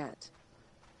just yet.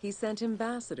 He sent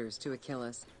ambassadors to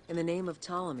Achilles in the name of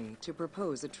Ptolemy to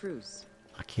propose a truce.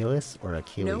 Achilles or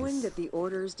Achilles? Knowing that the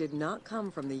orders did not come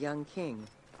from the young king,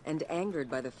 and angered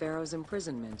by the pharaoh's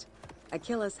imprisonment,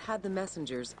 Achilles had the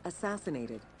messengers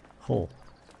assassinated. Oh.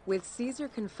 With Caesar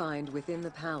confined within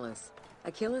the palace,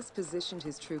 Achilles positioned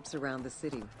his troops around the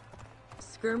city.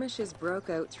 Skirmishes broke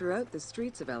out throughout the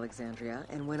streets of Alexandria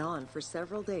and went on for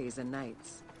several days and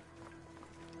nights.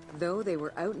 Though they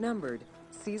were outnumbered,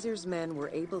 Caesar's men were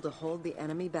able to hold the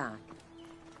enemy back.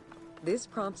 This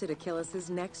prompted Achilles'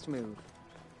 next move: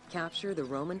 capture the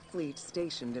Roman fleet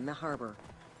stationed in the harbor.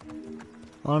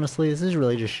 Honestly, this is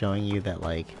really just showing you that,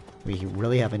 like, we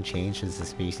really haven't changed as a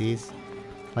species.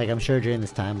 Like, I'm sure during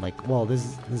this time, like, well, this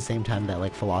is the same time that,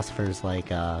 like, philosophers like,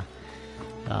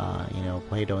 you know,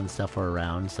 Plato and stuff were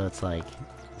around, so it's like,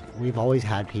 we've always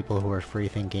had people who are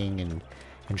free-thinking and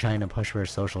trying to push for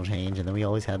social change, and then we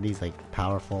always had these, like,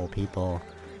 powerful people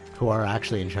who are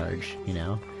actually in charge, you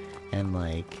know? And,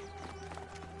 like,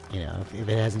 you know, if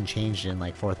it hasn't changed in,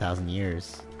 like, 4,000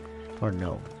 years, or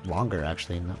no, longer,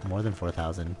 actually, not more than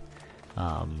 4,000,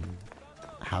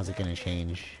 how's it gonna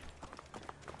change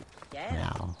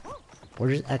now?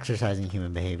 We're just exercising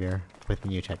human behavior with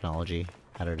new technology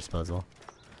at our disposal.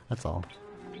 That's all.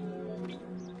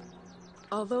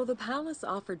 Although the palace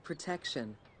offered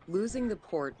protection, losing the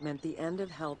port meant the end of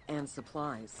help and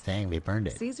supplies. Dang, they burned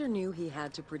it. Caesar knew he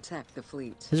had to protect the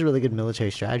fleet. This is a really good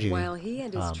military strategy. While he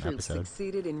and his troops episode.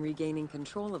 succeeded in regaining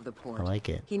control of the port, I like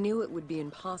it. he knew it would be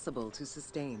impossible to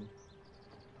sustain.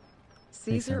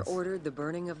 Caesar ordered the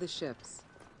burning of the ships.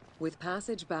 With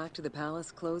passage back to the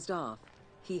palace closed off,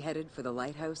 he headed for the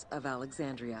lighthouse of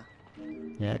Alexandria.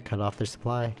 Yeah, cut off their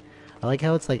supply. I like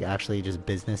how it's like actually just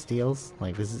business deals.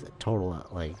 Like, this is total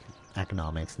like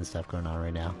economics and stuff going on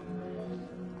right now.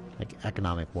 Like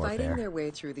economic warfare. Fighting their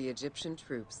way through the Egyptian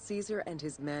troops, Caesar and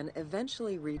his men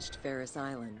eventually reached Pharis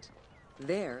Island.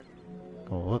 There,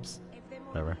 oh, whoops.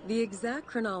 Whatever. the exact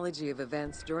chronology of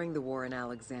events during the war in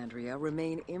Alexandria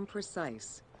remain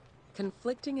imprecise.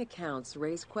 Conflicting accounts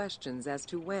raise questions as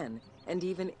to when, and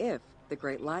even if, the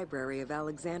Great Library of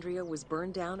Alexandria was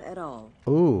burned down at all.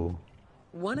 Ooh.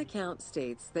 One account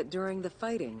states that during the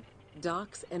fighting,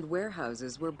 docks and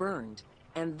warehouses were burned,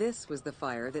 and this was the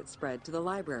fire that spread to the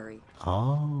library.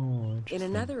 Oh, In interesting.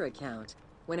 another account,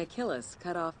 when Achilles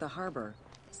cut off the harbor,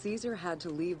 Caesar had to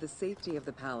leave the safety of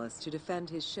the palace to defend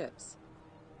his ships.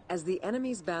 As the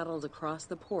enemies battled across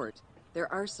the port, their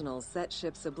arsenals set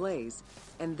ships ablaze,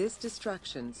 and this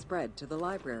destruction spread to the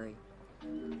library.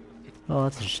 Oh,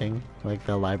 that's interesting. Like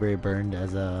the library burned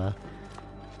as a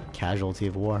casualty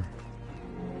of war.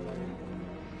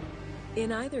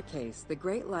 In either case, the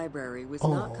Great Library was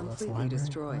Oh, not that's completely library,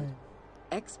 destroyed. right.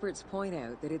 Experts point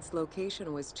out that its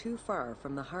location was too far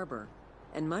from the harbor,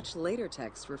 and much later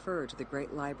texts refer to the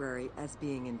Great Library as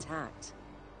being intact.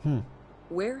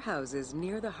 Warehouses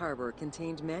near the harbor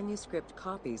contained manuscript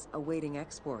copies awaiting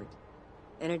export,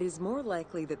 and it is more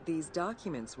likely that these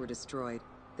documents were destroyed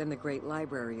than the Great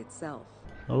Library itself.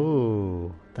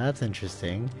 Oh, that's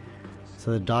interesting.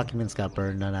 So the documents got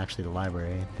burned, not actually the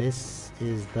library. This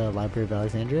is the Library of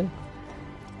Alexandria?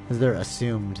 This is their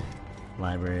assumed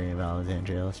Library of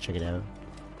Alexandria. Let's check it out.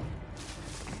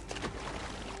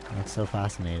 That's so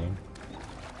fascinating.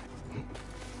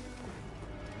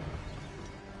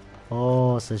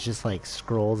 Oh, so it's just like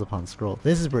scrolls upon scroll.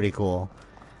 This is pretty cool.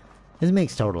 This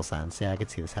makes total sense. Yeah, I could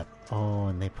see this happen. Oh,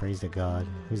 and they praise the god.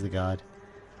 Who's the god?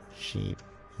 Sheep.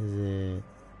 Is it...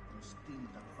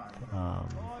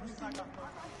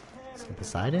 Is it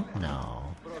Poseidon? No.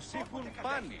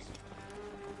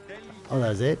 Oh, that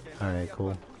was it? Alright,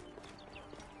 cool.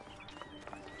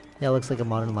 Yeah, it looks like a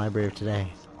modern library of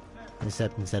today.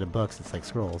 Except instead of books, it's like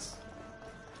scrolls.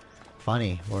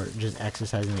 Funny, we're just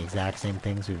exercising the exact same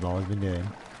things we've always been doing.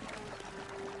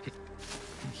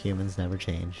 Humans never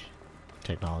change.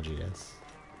 Technology does.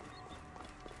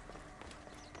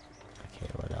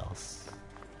 Okay, what else?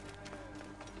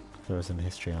 Throw some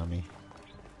history on me.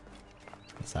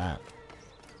 What's that?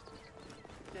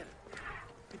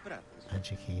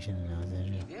 Education in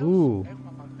Alexandria. Ooh!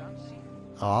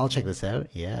 Oh, I'll check this out.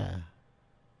 Yeah.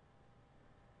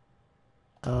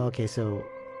 Okay, so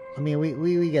I mean,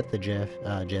 we get the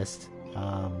gist.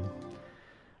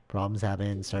 Problems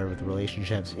happen. Started with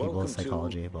relationships, people's Welcome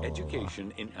psychology, to blah, blah, blah, blah.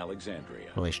 Education in Alexandria.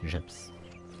 Relationships.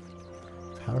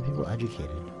 How are people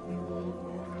educated?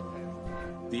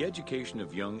 The education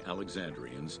of young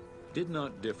Alexandrians did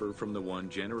not differ from the one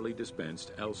generally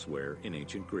dispensed elsewhere in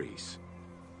ancient Greece.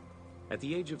 At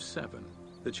the age of 7,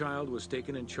 the child was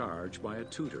taken in charge by a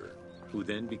tutor, who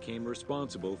then became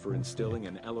responsible for instilling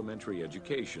an elementary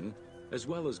education, as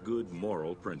well as good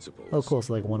moral principles. Oh, cool.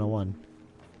 So like 101.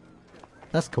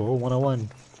 That's cool. 101.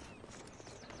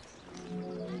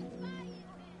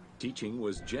 Teaching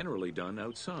was generally done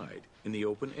outside, in the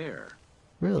open air.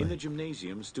 Really? In the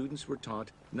gymnasium, students were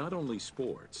taught not only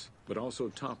sports, but also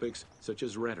topics such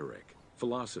as rhetoric,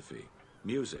 philosophy,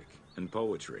 music, and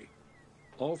poetry.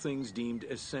 All things deemed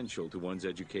essential to one's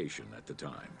education at the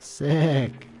time.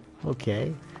 Sick.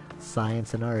 Okay.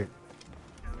 Science and art.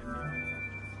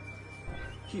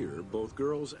 Here, both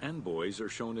girls and boys are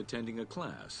shown attending a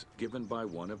class given by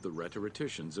one of the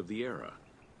rhetoricians of the era.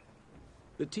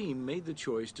 The team made the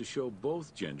choice to show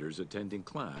both genders attending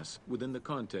class within the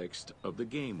context of the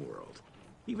game world.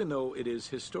 Even though it is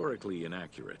historically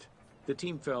inaccurate, the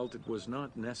team felt it was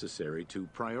not necessary to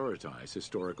prioritize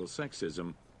historical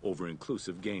sexism over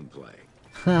inclusive gameplay.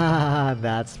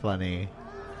 That's funny.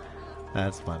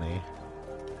 That's funny.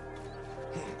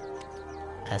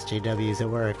 SJWs at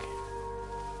work.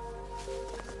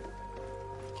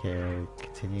 Okay,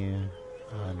 continue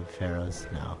on Pharaohs.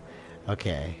 No.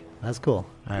 Okay, that's cool.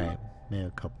 Alright, maybe a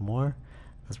couple more.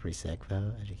 That's pretty sick,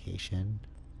 though. Education.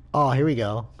 Oh, here we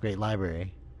go. Great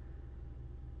library.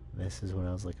 This is what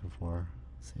I was looking for.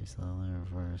 Save slowly,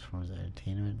 reverse forms of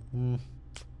entertainment.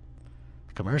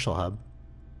 Commercial hub.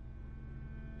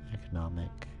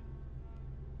 Economic.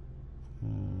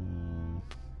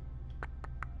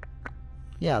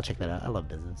 Yeah, I'll check that out. I love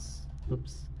business.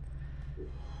 Oops.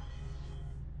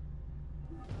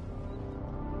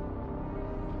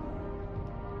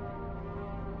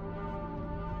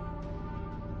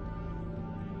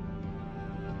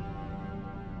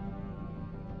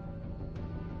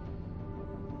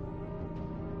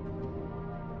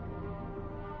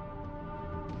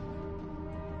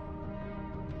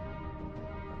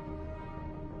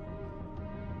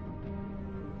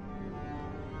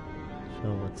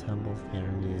 Show what temple,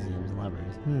 theater, museums, and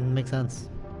libraries. Makes sense.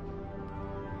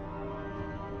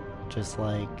 Just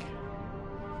like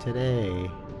today.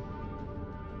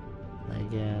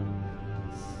 Again.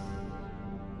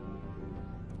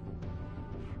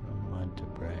 From mud to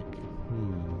brick.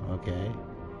 Okay.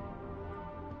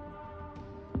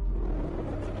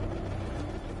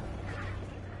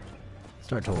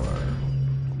 Start tour.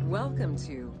 Welcome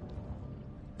to...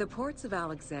 The ports of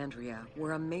Alexandria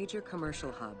were a major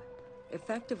commercial hub,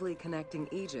 effectively connecting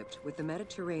Egypt with the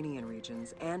Mediterranean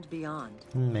regions and beyond.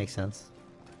 Makes sense.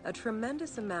 A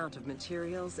tremendous amount of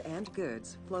materials and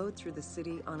goods flowed through the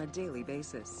city on a daily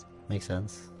basis. Makes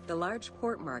sense. The large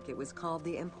port market was called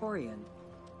the Emporion.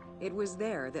 It was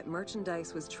there that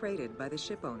merchandise was traded by the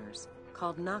ship owners,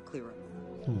 called Naklirim.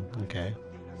 Okay.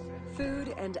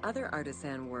 Food and other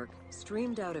artisan work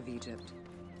streamed out of Egypt.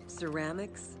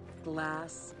 Ceramics,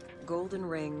 glass, golden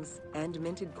rings, and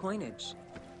minted coinage.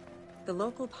 The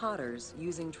local potters,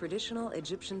 using traditional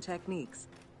Egyptian techniques,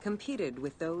 competed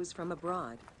with those from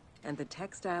abroad, and the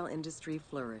textile industry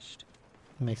flourished.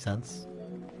 Makes sense.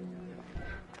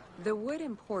 The wood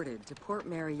imported to Port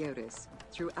Mareotis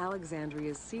through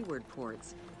Alexandria's seaward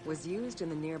ports was used in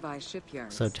the nearby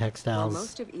shipyards. So textiles, where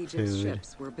most of Egypt's food,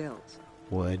 ships were built.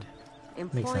 wood.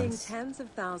 Employing tens of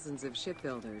thousands of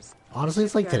shipbuilders. Honestly,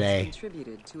 it's like today.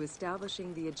 Contributed to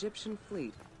establishing the Egyptian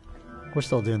fleet. We're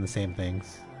still doing the same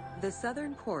things. The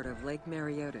southern port of Lake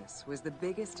Mareotis was the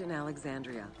biggest in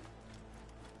Alexandria.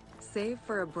 Save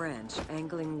for a branch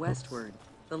angling westward,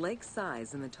 the lake's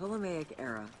size in the Ptolemaic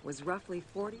era was roughly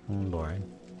 40. Boring.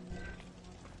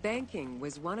 Banking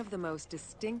was one of the most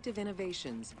distinctive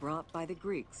innovations brought by the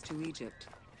Greeks to Egypt.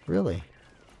 Really?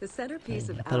 The centerpiece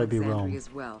of thought it'd be Rome.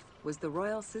 Alexandria's wealth was the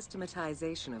royal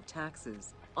systematization of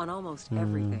taxes on almost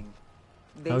everything.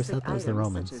 I always Basic thought that was the items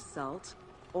Romans. such as salt,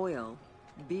 oil,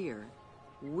 beer,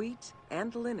 wheat,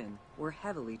 and linen were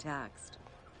heavily taxed.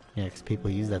 Yeah, because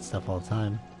people use that stuff all the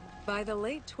time. By the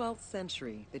late 12th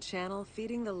century, the channel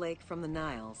feeding the lake from the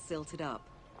Nile silted up.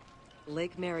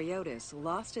 Lake Mareotis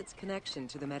lost its connection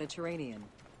to the Mediterranean,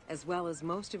 as well as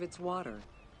most of its water,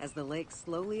 as the lake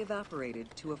slowly evaporated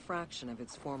to a fraction of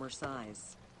its former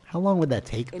size. How long would that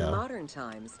take, In though? modern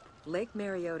times, Lake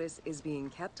Mareotis is being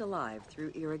kept alive through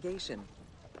irrigation.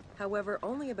 However,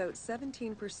 only about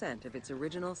 17% of its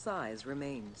original size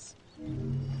remains.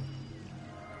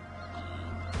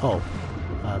 Oh,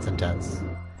 that's intense.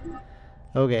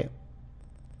 Okay.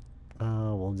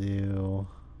 We'll we'll do...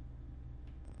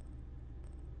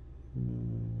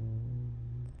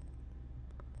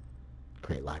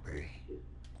 Great Library.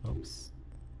 Oops.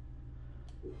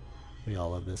 We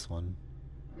all love this one.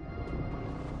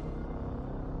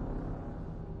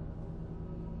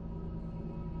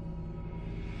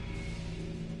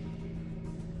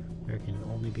 There can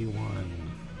only be one.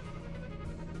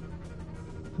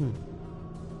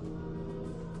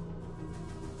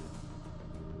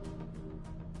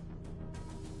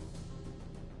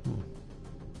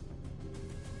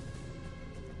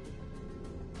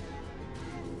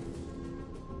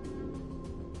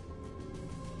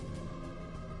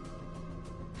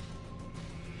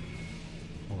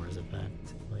 Or is it back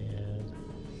to my head?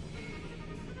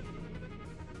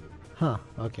 Huh,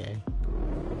 okay.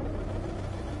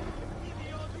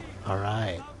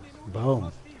 Alright.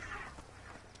 Boom.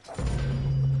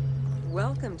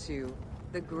 Welcome to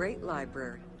the Great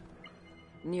Library.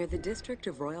 Near the district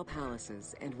of royal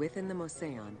palaces and within the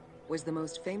Moseon was the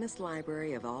most famous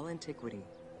library of all antiquity.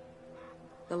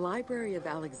 The Library of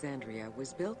Alexandria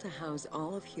was built to house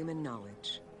all of human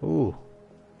knowledge. Ooh.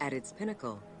 At its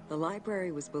pinnacle, the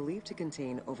library was believed to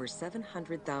contain over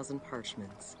 700,000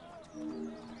 parchments.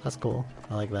 That's cool.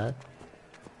 I like that.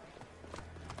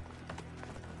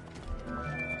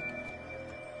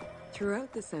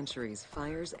 Throughout the centuries,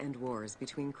 fires and wars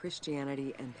between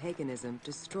Christianity and paganism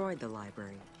destroyed the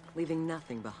library, leaving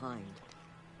nothing behind.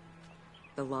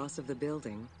 The loss of the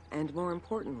building, and more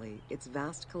importantly, its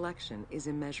vast collection, is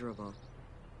immeasurable.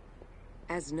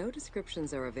 As no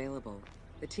descriptions are available,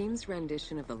 the team's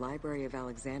rendition of the Library of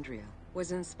Alexandria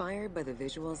was inspired by the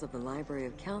visuals of the Library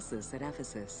of Chalcis at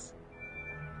Ephesus.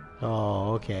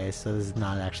 Oh, okay, so this is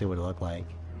not actually what it looked like.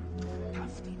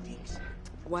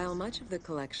 While much of the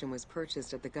collection was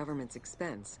purchased at the government's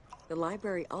expense, the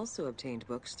library also obtained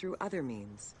books through other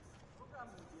means.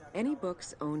 Any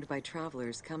books owned by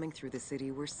travelers coming through the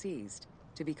city were seized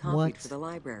to be copied for the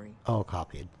library. Oh,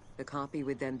 copied. The copy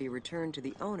would then be returned to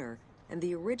the owner, and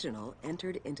the original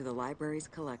entered into the library's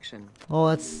collection. Oh,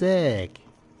 that's sick.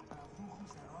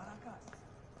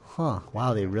 Huh.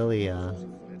 Wow, they really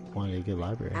wanted a good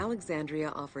library.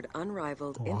 Alexandria offered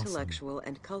unrivaled Oh, awesome. intellectual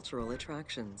and cultural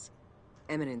attractions.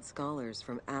 Eminent scholars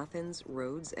from Athens,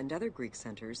 Rhodes, and other Greek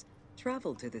centers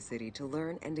traveled to the city to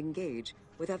learn and engage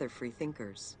with other free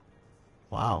thinkers.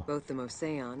 Wow. Both the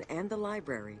Moseon and the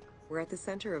library were at the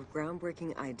center of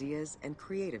groundbreaking ideas and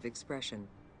creative expression.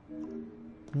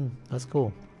 That's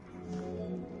cool.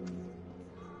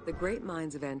 The great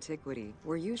minds of antiquity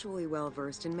were usually well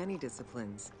versed in many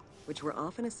disciplines, which were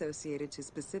often associated to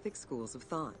specific schools of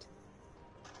thought.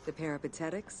 The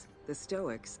Peripatetics, the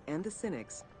Stoics, and the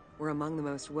Cynics were among the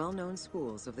most well-known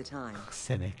schools of the time.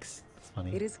 Cynics. It's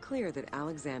funny. It is clear that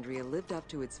Alexandria lived up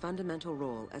to its fundamental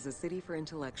role as a city for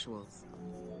intellectuals.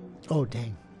 Oh,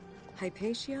 dang.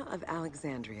 Hypatia of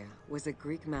Alexandria was a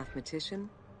Greek mathematician,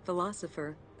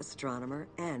 philosopher, astronomer,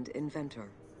 and inventor.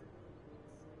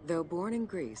 Though born in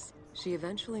Greece, she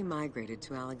eventually migrated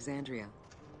to Alexandria,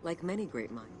 like many great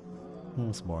minds.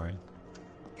 It's boring.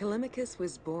 Callimachus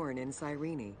was born in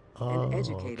Cyrene Oh, and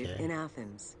educated okay. in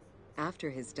Athens. After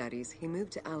his studies, he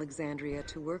moved to Alexandria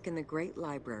to work in the Great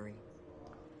Library.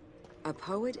 A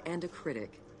poet and a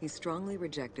critic, he strongly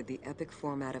rejected the epic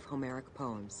format of Homeric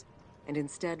poems, and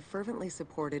instead fervently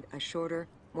supported a shorter,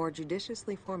 more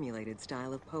judiciously formulated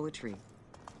style of poetry.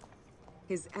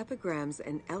 His epigrams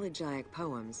and elegiac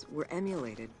poems were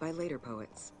emulated by later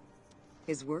poets.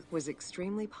 His work was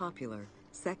extremely popular,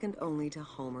 second only to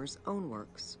Homer's own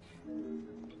works.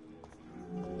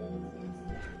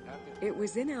 It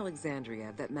was in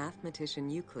Alexandria that mathematician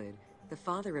Euclid, the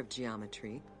father of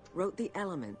geometry, wrote the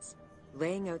Elements,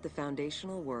 laying out the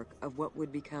foundational work of what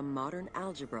would become modern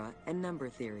algebra and number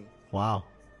theory. Wow.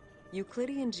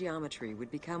 Euclidean geometry would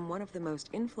become one of the most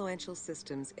influential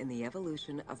systems in the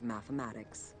evolution of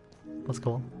mathematics. That's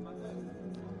cool.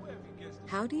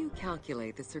 How do you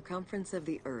calculate the circumference of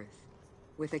the Earth?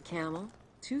 With a camel,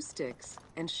 2 sticks,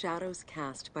 and shadows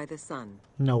cast by the sun.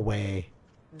 No way.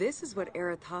 This is what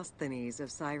Eratosthenes of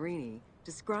Cyrene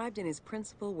described in his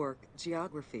principal work,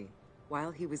 Geography, while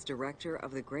he was director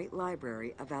of the Great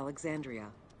Library of Alexandria.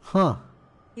 Huh.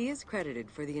 He is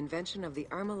credited for the invention of the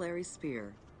armillary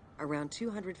spear, around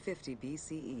 250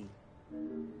 BCE.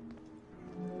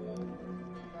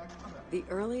 The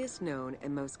earliest known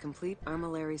and most complete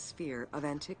armillary sphere of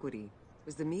antiquity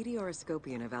was the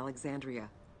Meteoroscopion of Alexandria,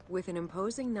 with an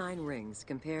imposing 9 rings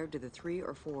compared to the 3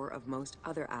 or 4 of most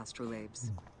other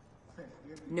astrolabes.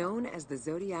 Known as the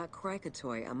zodiac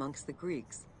Krikatoi amongst the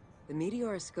Greeks, the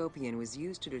Meteoroscopion was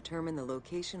used to determine the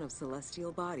location of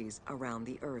celestial bodies around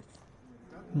the Earth.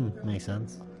 Makes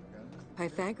sense.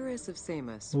 Pythagoras of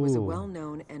Samos was a Ooh.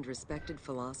 well-known and respected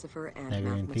philosopher and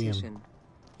Pythagorean mathematician.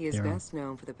 He is theorem. best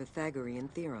known for the Pythagorean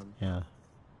theorem. Yeah.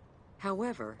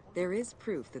 However, there is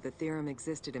proof that the theorem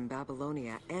existed in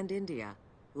Babylonia and India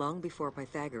long before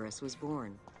Pythagoras was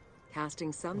born,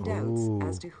 casting some doubts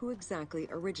as to who exactly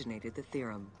originated the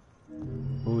theorem.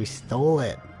 Ooh, we stole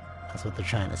it. That's what they're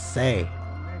trying to say.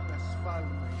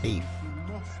 Thief.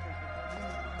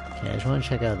 Okay, I just want to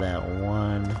check out that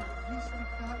one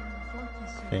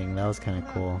thing. That was kind of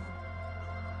cool.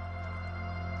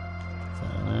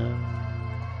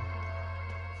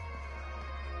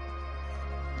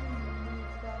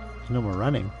 There's no more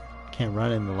running. Can't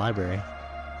run in the library.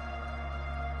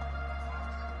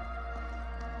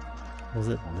 Was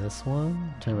it this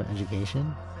one? Talking about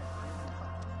education?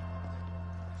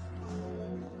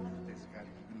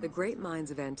 The great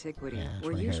minds of antiquity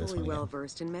were usually well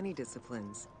versed in many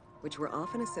disciplines, which were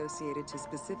often associated to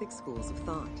specific schools of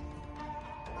thought.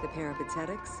 The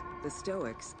Peripatetics, the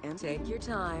Stoics, and... Take your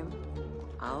time.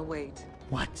 I'll wait.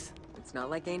 What? It's not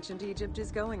like ancient Egypt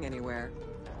is going anywhere.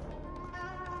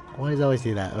 Why does it always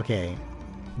do that? Okay.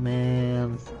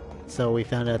 Man. So we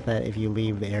found out that if you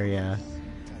leave the area,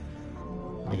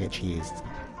 they get cheesed.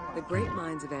 The great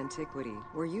minds of antiquity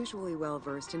were usually well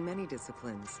versed in many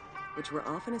disciplines, which were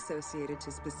often associated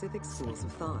to specific schools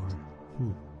of thought.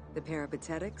 The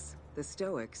Peripatetics, the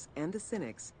Stoics, and the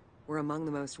Cynics were among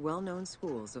the most well-known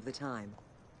schools of the time.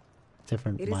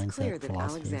 Different It mindset is clear that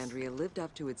philosophies. Alexandria lived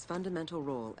up to its fundamental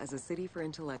role as a city for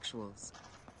intellectuals,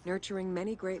 nurturing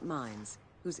many great minds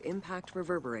whose impact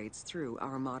reverberates through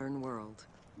our modern world.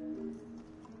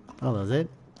 Oh, that was it?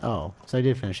 Oh, so I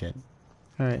did finish it.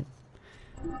 Alright.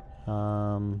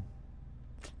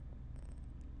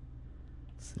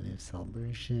 City of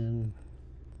Celebration.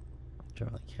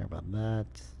 Don't really care about that.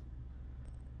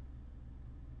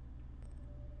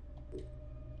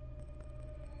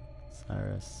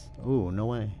 Cyrus. Ooh, no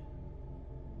way.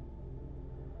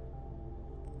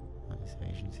 Nice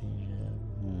agency.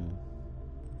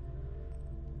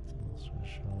 Civil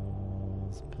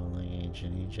specials. Building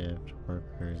ancient Egypt.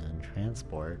 Workers and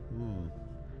transport.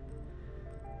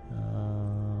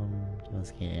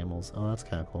 Domesticated animals. Oh, that's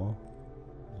kind of cool.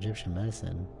 Egyptian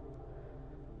medicine.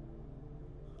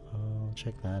 I'll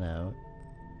check that out.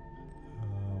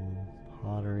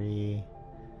 Pottery.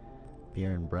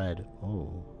 Beer and bread.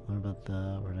 Oh, what about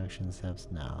the production steps?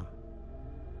 Nah.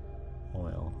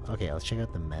 Oil. Okay, let's check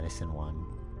out the medicine one.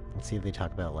 Let's see if they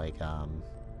talk about, like,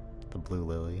 the blue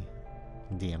lily.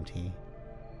 DMT.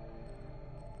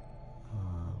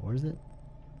 Where is it?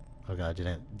 Oh god, did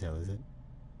I lose it?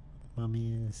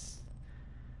 Mummies.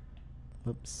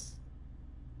 Whoops.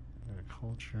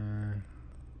 Agriculture.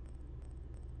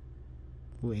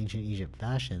 Ooh, ancient Egypt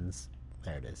fashions.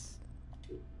 There it is.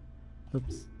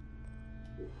 Oops.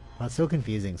 Wow, it's so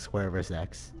confusing, square versus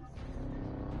X.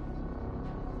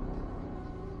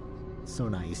 So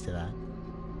not used to that.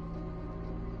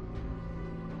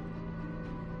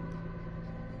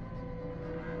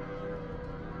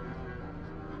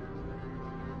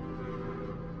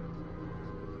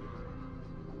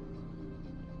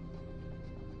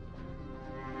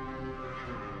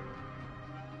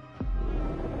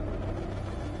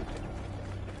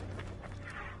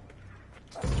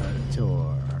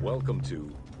 Welcome to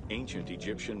Ancient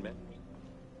Egyptian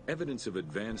Evidence of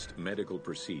advanced medical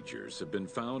procedures have been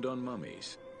found on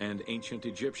mummies, and ancient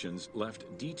Egyptians left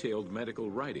detailed medical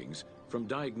writings from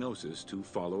diagnosis to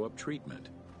follow-up treatment.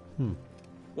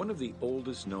 One of the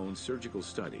oldest known surgical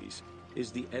studies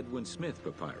is the Edwin Smith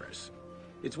Papyrus.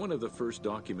 It's one of the first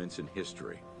documents in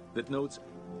history that notes...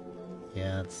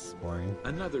 Yeah, it's boring.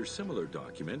 Another similar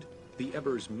document, the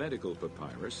Ebers Medical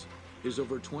Papyrus, is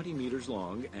over 20 meters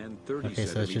long and 30 Okay,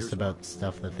 so it's just long. about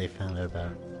stuff that they found out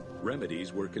about.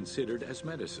 Remedies were considered as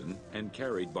medicine and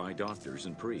carried by doctors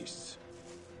and priests.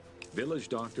 Village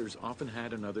doctors often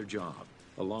had another job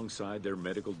alongside their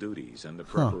medical duties and the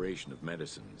preparation of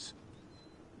medicines.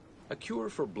 A cure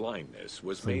for blindness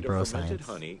was made of fermented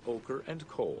honey, ochre, and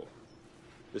coal.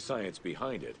 The science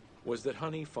behind it was that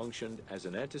honey functioned as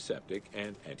an antiseptic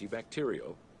and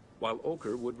antibacterial, while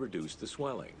ochre would reduce the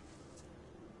swelling.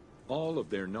 All of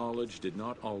their knowledge did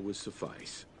not always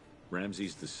suffice.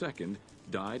 Ramses II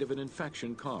died of an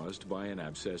infection caused by an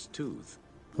abscessed tooth.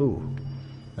 Ooh,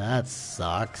 that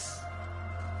sucks.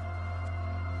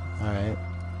 Alright,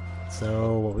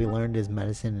 so what we learned is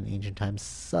medicine in ancient times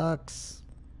sucks.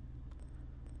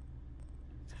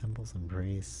 Temples and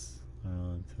priests.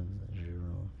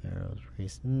 Pharaohs,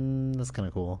 priests. That's kind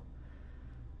of cool.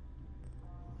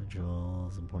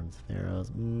 Rituals, importance of pharaohs.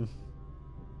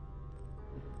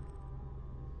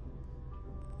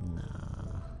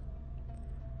 Nah.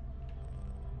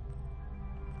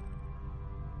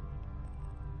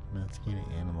 Domesticated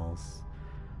animals.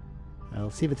 Alright,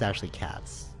 let's see if it's actually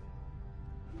cats.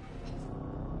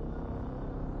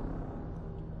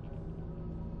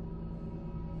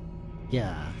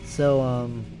 Yeah, so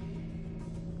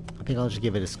I think I'll just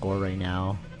give it a score right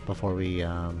now before we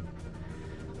do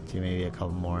maybe a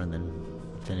couple more and then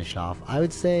finish off. I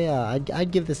would say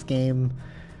I'd give this game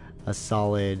a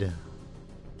solid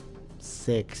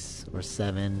 6 or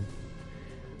 7.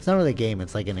 It's not really a game,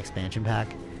 it's like an expansion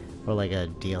pack or like a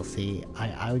DLC.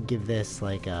 I would give this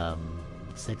like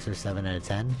 6 or 7 out of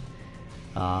 10.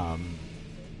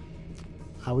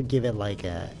 I would give it like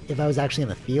if I was actually in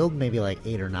the field, maybe like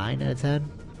 8 or 9 out of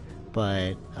 10.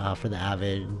 But for the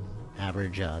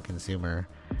average consumer,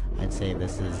 I'd say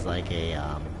this is like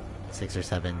a 6 or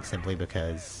 7 simply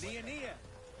because.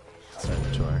 Start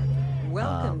the tour.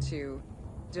 Welcome to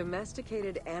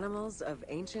Domesticated Animals of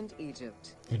Ancient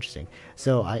Egypt. Interesting.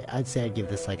 So I'd say I'd give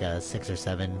this like a 6 or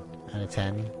 7 out of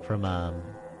 10 from a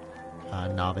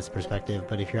novice perspective.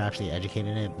 But if you're actually educated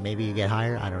in it, maybe you get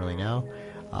higher. I don't really know.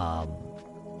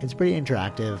 It's pretty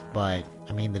interactive, but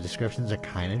I mean the descriptions are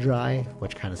kind of dry,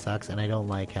 which kind of sucks. And I don't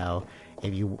like how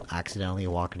if you accidentally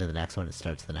walk into the next one, it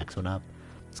starts the next one up.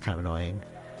 It's kind of annoying.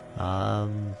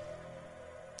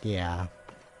 Yeah,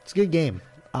 it's a good game.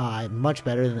 Much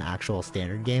better than the actual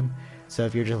standard game. So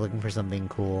if you're just looking for something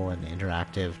cool and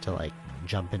interactive to like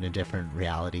jump into different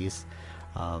realities,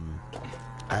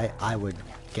 I would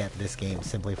get this game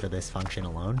simply for this function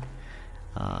alone.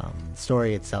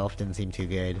 Story itself didn't seem too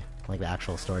good. Like the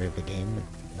actual story of the game,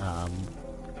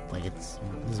 like it's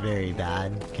very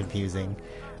bad, confusing,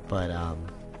 but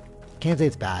can't say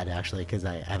it's bad actually because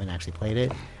I haven't actually played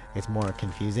it. It's more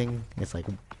confusing. It's like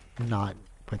not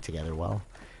put together well.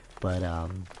 But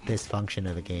this function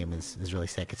of the game is really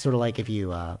sick. It's sort of like if you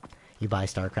buy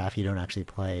StarCraft, you don't actually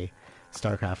play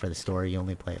StarCraft for the story. You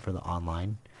only play it for the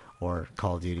online, or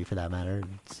Call of Duty for that matter.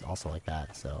 It's also like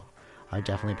that. So I'd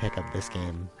definitely pick up this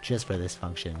game just for this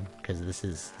function because this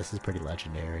is pretty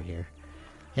legendary here.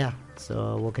 Yeah.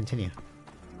 So we'll continue.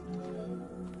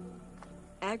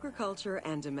 Agriculture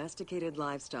and domesticated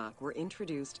livestock were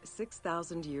introduced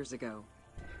 6,000 years ago.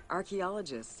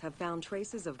 Archaeologists have found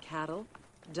traces of cattle,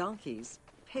 donkeys,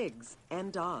 pigs,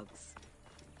 and dogs.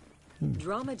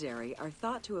 Dromedary are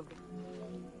thought to have.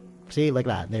 See, like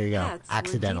that. There you go. Pets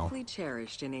Accidental. were deeply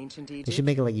cherished in ancient Egypt. They should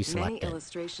make it like you select Many it.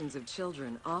 illustrations of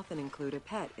children often include a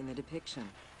pet in the depiction.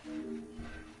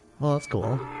 Well, that's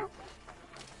cool.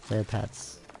 They have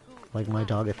pets, like my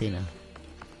dog Athena.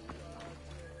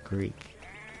 Greek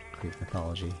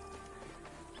mythology.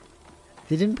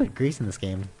 They didn't put Greece in this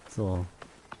game. It's a little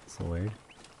weird.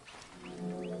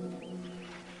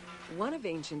 One of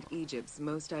ancient Egypt's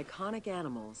most iconic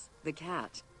animals, the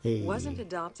cat, Hey. wasn't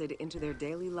adopted into their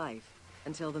daily life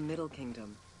until the Middle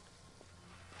Kingdom.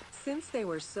 Since they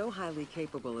were so highly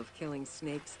capable of killing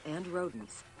snakes and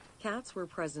rodents, cats were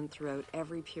present throughout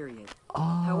every period. Oh.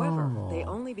 However, they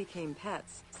only became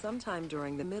pets sometime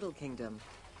during the Middle Kingdom.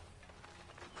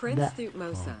 Prince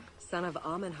Thutmose, son of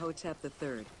Amenhotep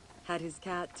III, had his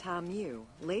cat Tamu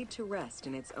laid to rest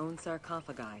in its own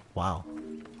sarcophagi. Wow.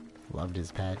 Loved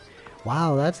his pet.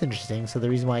 Wow, that's interesting. So the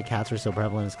reason why cats are so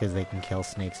prevalent is because they can kill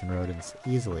snakes and rodents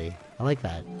easily. I like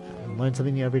that. Learn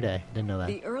something new every day. Didn't know that.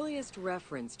 The earliest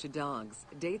reference to dogs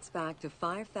dates back to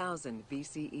 5000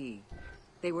 BCE.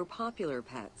 They were popular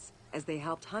pets as they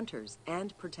helped hunters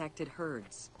and protected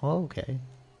herds. Oh, okay.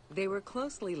 They were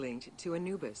closely linked to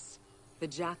Anubis, the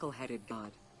jackal-headed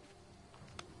god.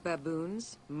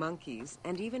 Baboons, monkeys,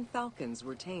 and even falcons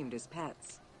were tamed as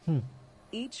pets.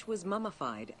 Each was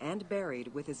mummified and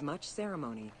buried with as much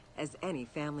ceremony as any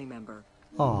family member.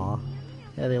 Aw.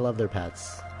 Yeah, they love their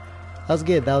pets. That was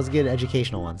good. That was a good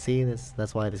educational one. See,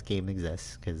 that's why this game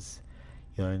exists, because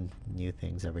you learn new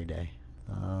things every day.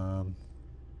 I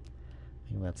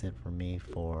think that's it for me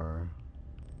for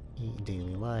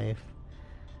daily life.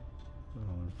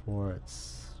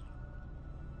 Forts.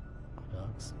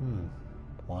 Dogs.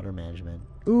 Water management.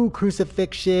 Ooh,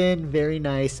 crucifixion. Very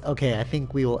nice. Okay, I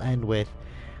think we will end with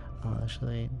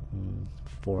actually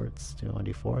forts. Do you want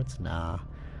to do forts? Nah.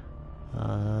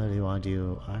 Do you want to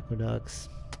do aqueducts?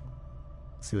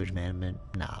 Sewage management?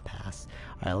 Nah, pass.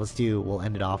 Alright, we'll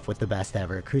end it off with the best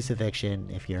ever. Crucifixion.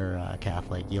 If you're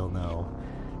Catholic, you'll know.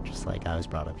 Just like I was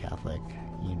brought up Catholic,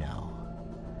 you know.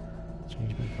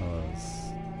 Change my clothes.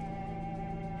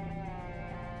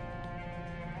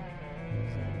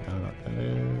 I don't know what that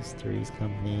is. Three's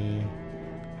Company.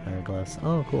 Hieroglyphs.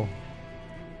 Oh, cool.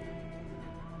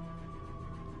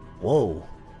 Whoa.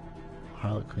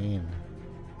 Harlot Queen.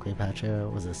 Cleopatra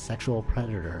was a sexual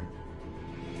predator.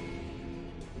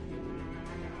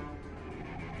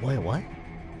 Wait, what?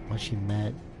 When she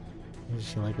met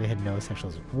She likely had no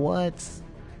essentials. What?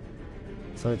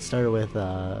 So it started with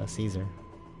Caesar.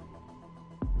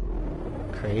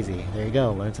 Crazy. There you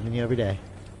go. Learn something new every day.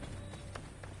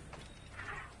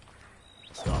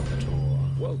 Stop the tour.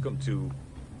 Welcome to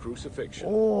Crucifixion.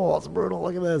 Oh, it's brutal.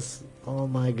 Look at this. Oh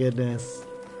my goodness.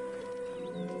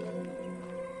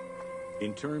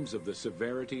 In terms of the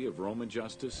severity of Roman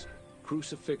justice,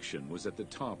 crucifixion was at the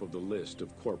top of the list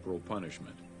of corporal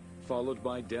punishment, followed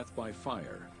by death by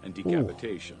fire and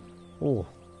decapitation. Oh.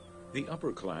 The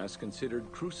upper class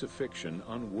considered crucifixion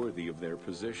unworthy of their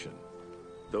position.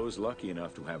 Those lucky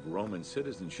enough to have Roman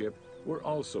citizenship were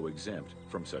also exempt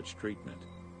from such treatment.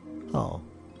 Oh.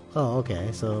 Oh,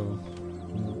 okay. So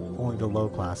only the low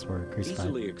class were crucified.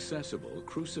 Easily accessible,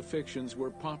 crucifixions were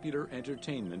popular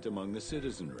entertainment among the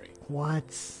citizenry.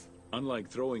 What? Unlike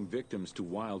throwing victims to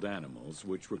wild animals,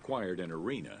 which required an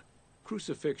arena,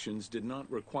 crucifixions did not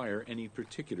require any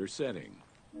particular setting.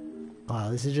 Wow,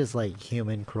 this is just like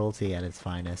human cruelty at its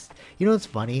finest. You know what's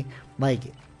funny? Like,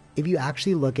 if you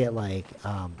actually look at like,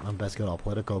 I'm best to go all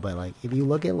political, but like, if you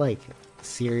look at like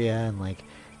Syria and like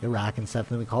Iraq and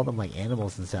stuff, and we call them like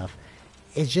animals and stuff,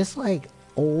 it's just like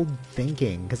old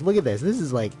thinking. Because look at this. This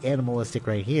is like animalistic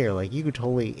right here. Like, you could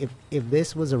totally, if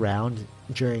this was around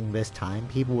during this time,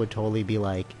 people would totally be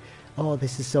like, oh,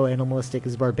 this is so animalistic,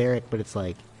 it's barbaric. But it's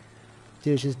like,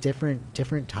 dude, it's just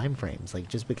different time frames. Like,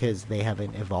 just because they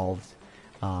haven't evolved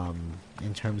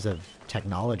in terms of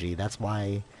technology, that's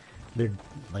why they're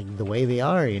like the way they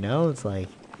are, you know? It's like,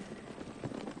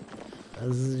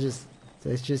 this is just,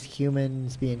 it's just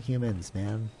humans being humans,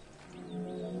 man.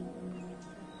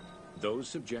 Those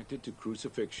subjected to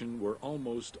crucifixion were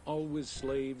almost always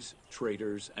slaves,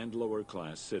 traitors, and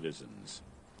lower-class citizens.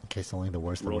 Okay, so only the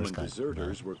worst Roman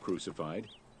deserters were crucified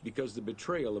because the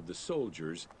betrayal of the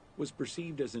soldiers was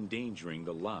perceived as endangering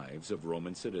the lives of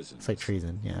Roman citizens. It's like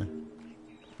treason, yeah.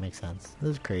 Makes sense.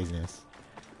 This is craziness.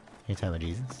 You're talking about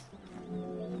Jesus?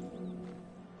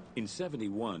 In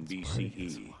 71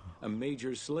 BCE, a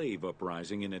major slave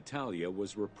uprising in Italia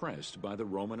was repressed by the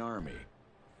Roman army.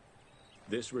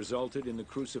 This resulted in the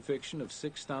crucifixion of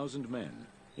 6,000 men,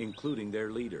 including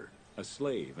their leader, a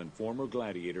slave and former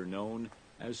gladiator known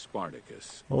as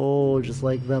Spartacus. Oh, just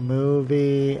like the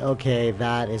movie. Okay,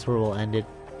 that is where we'll end it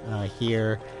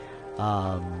here.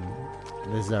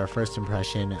 This is our first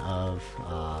impression of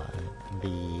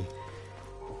the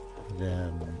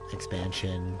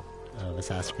expansion of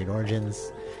Assassin's Creed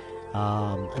Origins.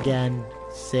 Again,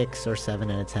 6 or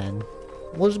 7 out of 10.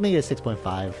 We'll just make it a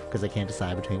 6.5 because I can't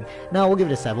decide between. No, we'll give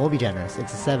it a 7. We'll be generous.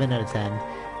 It's a 7 out of 10.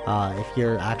 If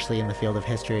you're actually in the field of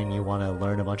history and you want to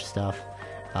learn a bunch of stuff,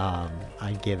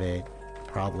 I'd give it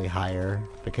probably higher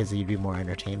because you'd be more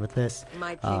entertained with this.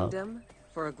 My kingdom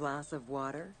for a glass of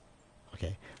water.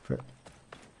 Okay,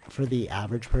 for the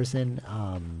average person,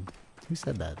 who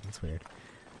said that? That's weird.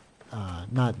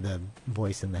 Not the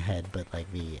voice in the head, but like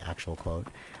the actual quote.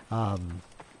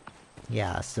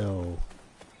 Yeah, so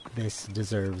this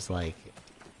deserves like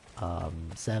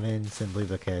 7 simply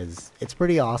because it's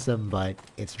pretty awesome, but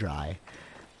it's dry.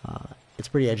 It's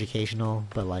pretty educational,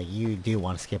 but like you do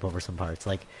want to skip over some parts,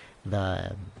 like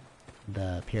the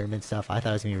pyramid stuff. I thought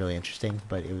it was gonna be really interesting,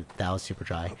 but that was super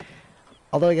dry.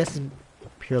 Although I guess it's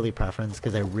purely preference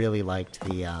because I really liked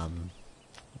the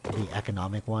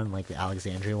economic one, like the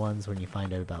Alexandria ones, when you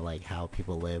find out about like how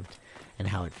people lived and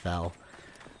how it fell.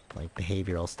 Like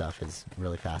behavioral stuff is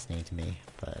really fascinating to me.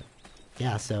 But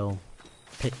yeah, so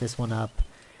pick this one up.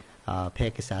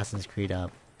 Pick Assassin's Creed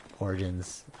up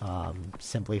Origins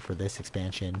simply for this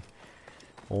expansion,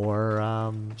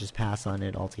 or just pass on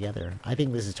it altogether. I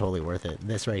think this is totally worth it.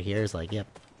 This right here is like, yep,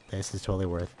 this is totally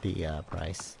worth the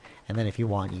price. And then if you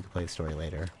want, you can play the story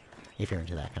later, if you're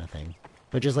into that kind of thing.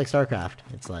 But just like StarCraft,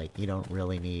 it's like you don't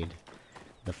really need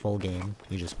the full game.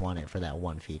 You just want it for that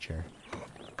one feature.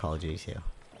 Call of Duty 2.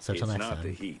 So till next time. It's not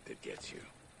the heat that gets you.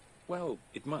 Well,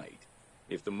 it might,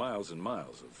 if the miles and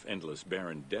miles of endless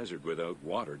barren desert without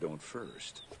water don't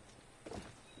first.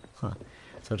 Huh.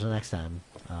 So till next time,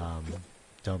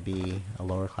 don't be a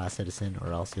lower class citizen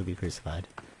or else you'll be crucified.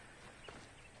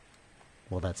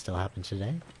 Will that still happen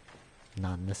today?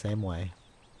 Not in the same way.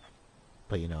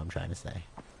 But you know what I'm trying to say.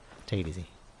 Take it easy.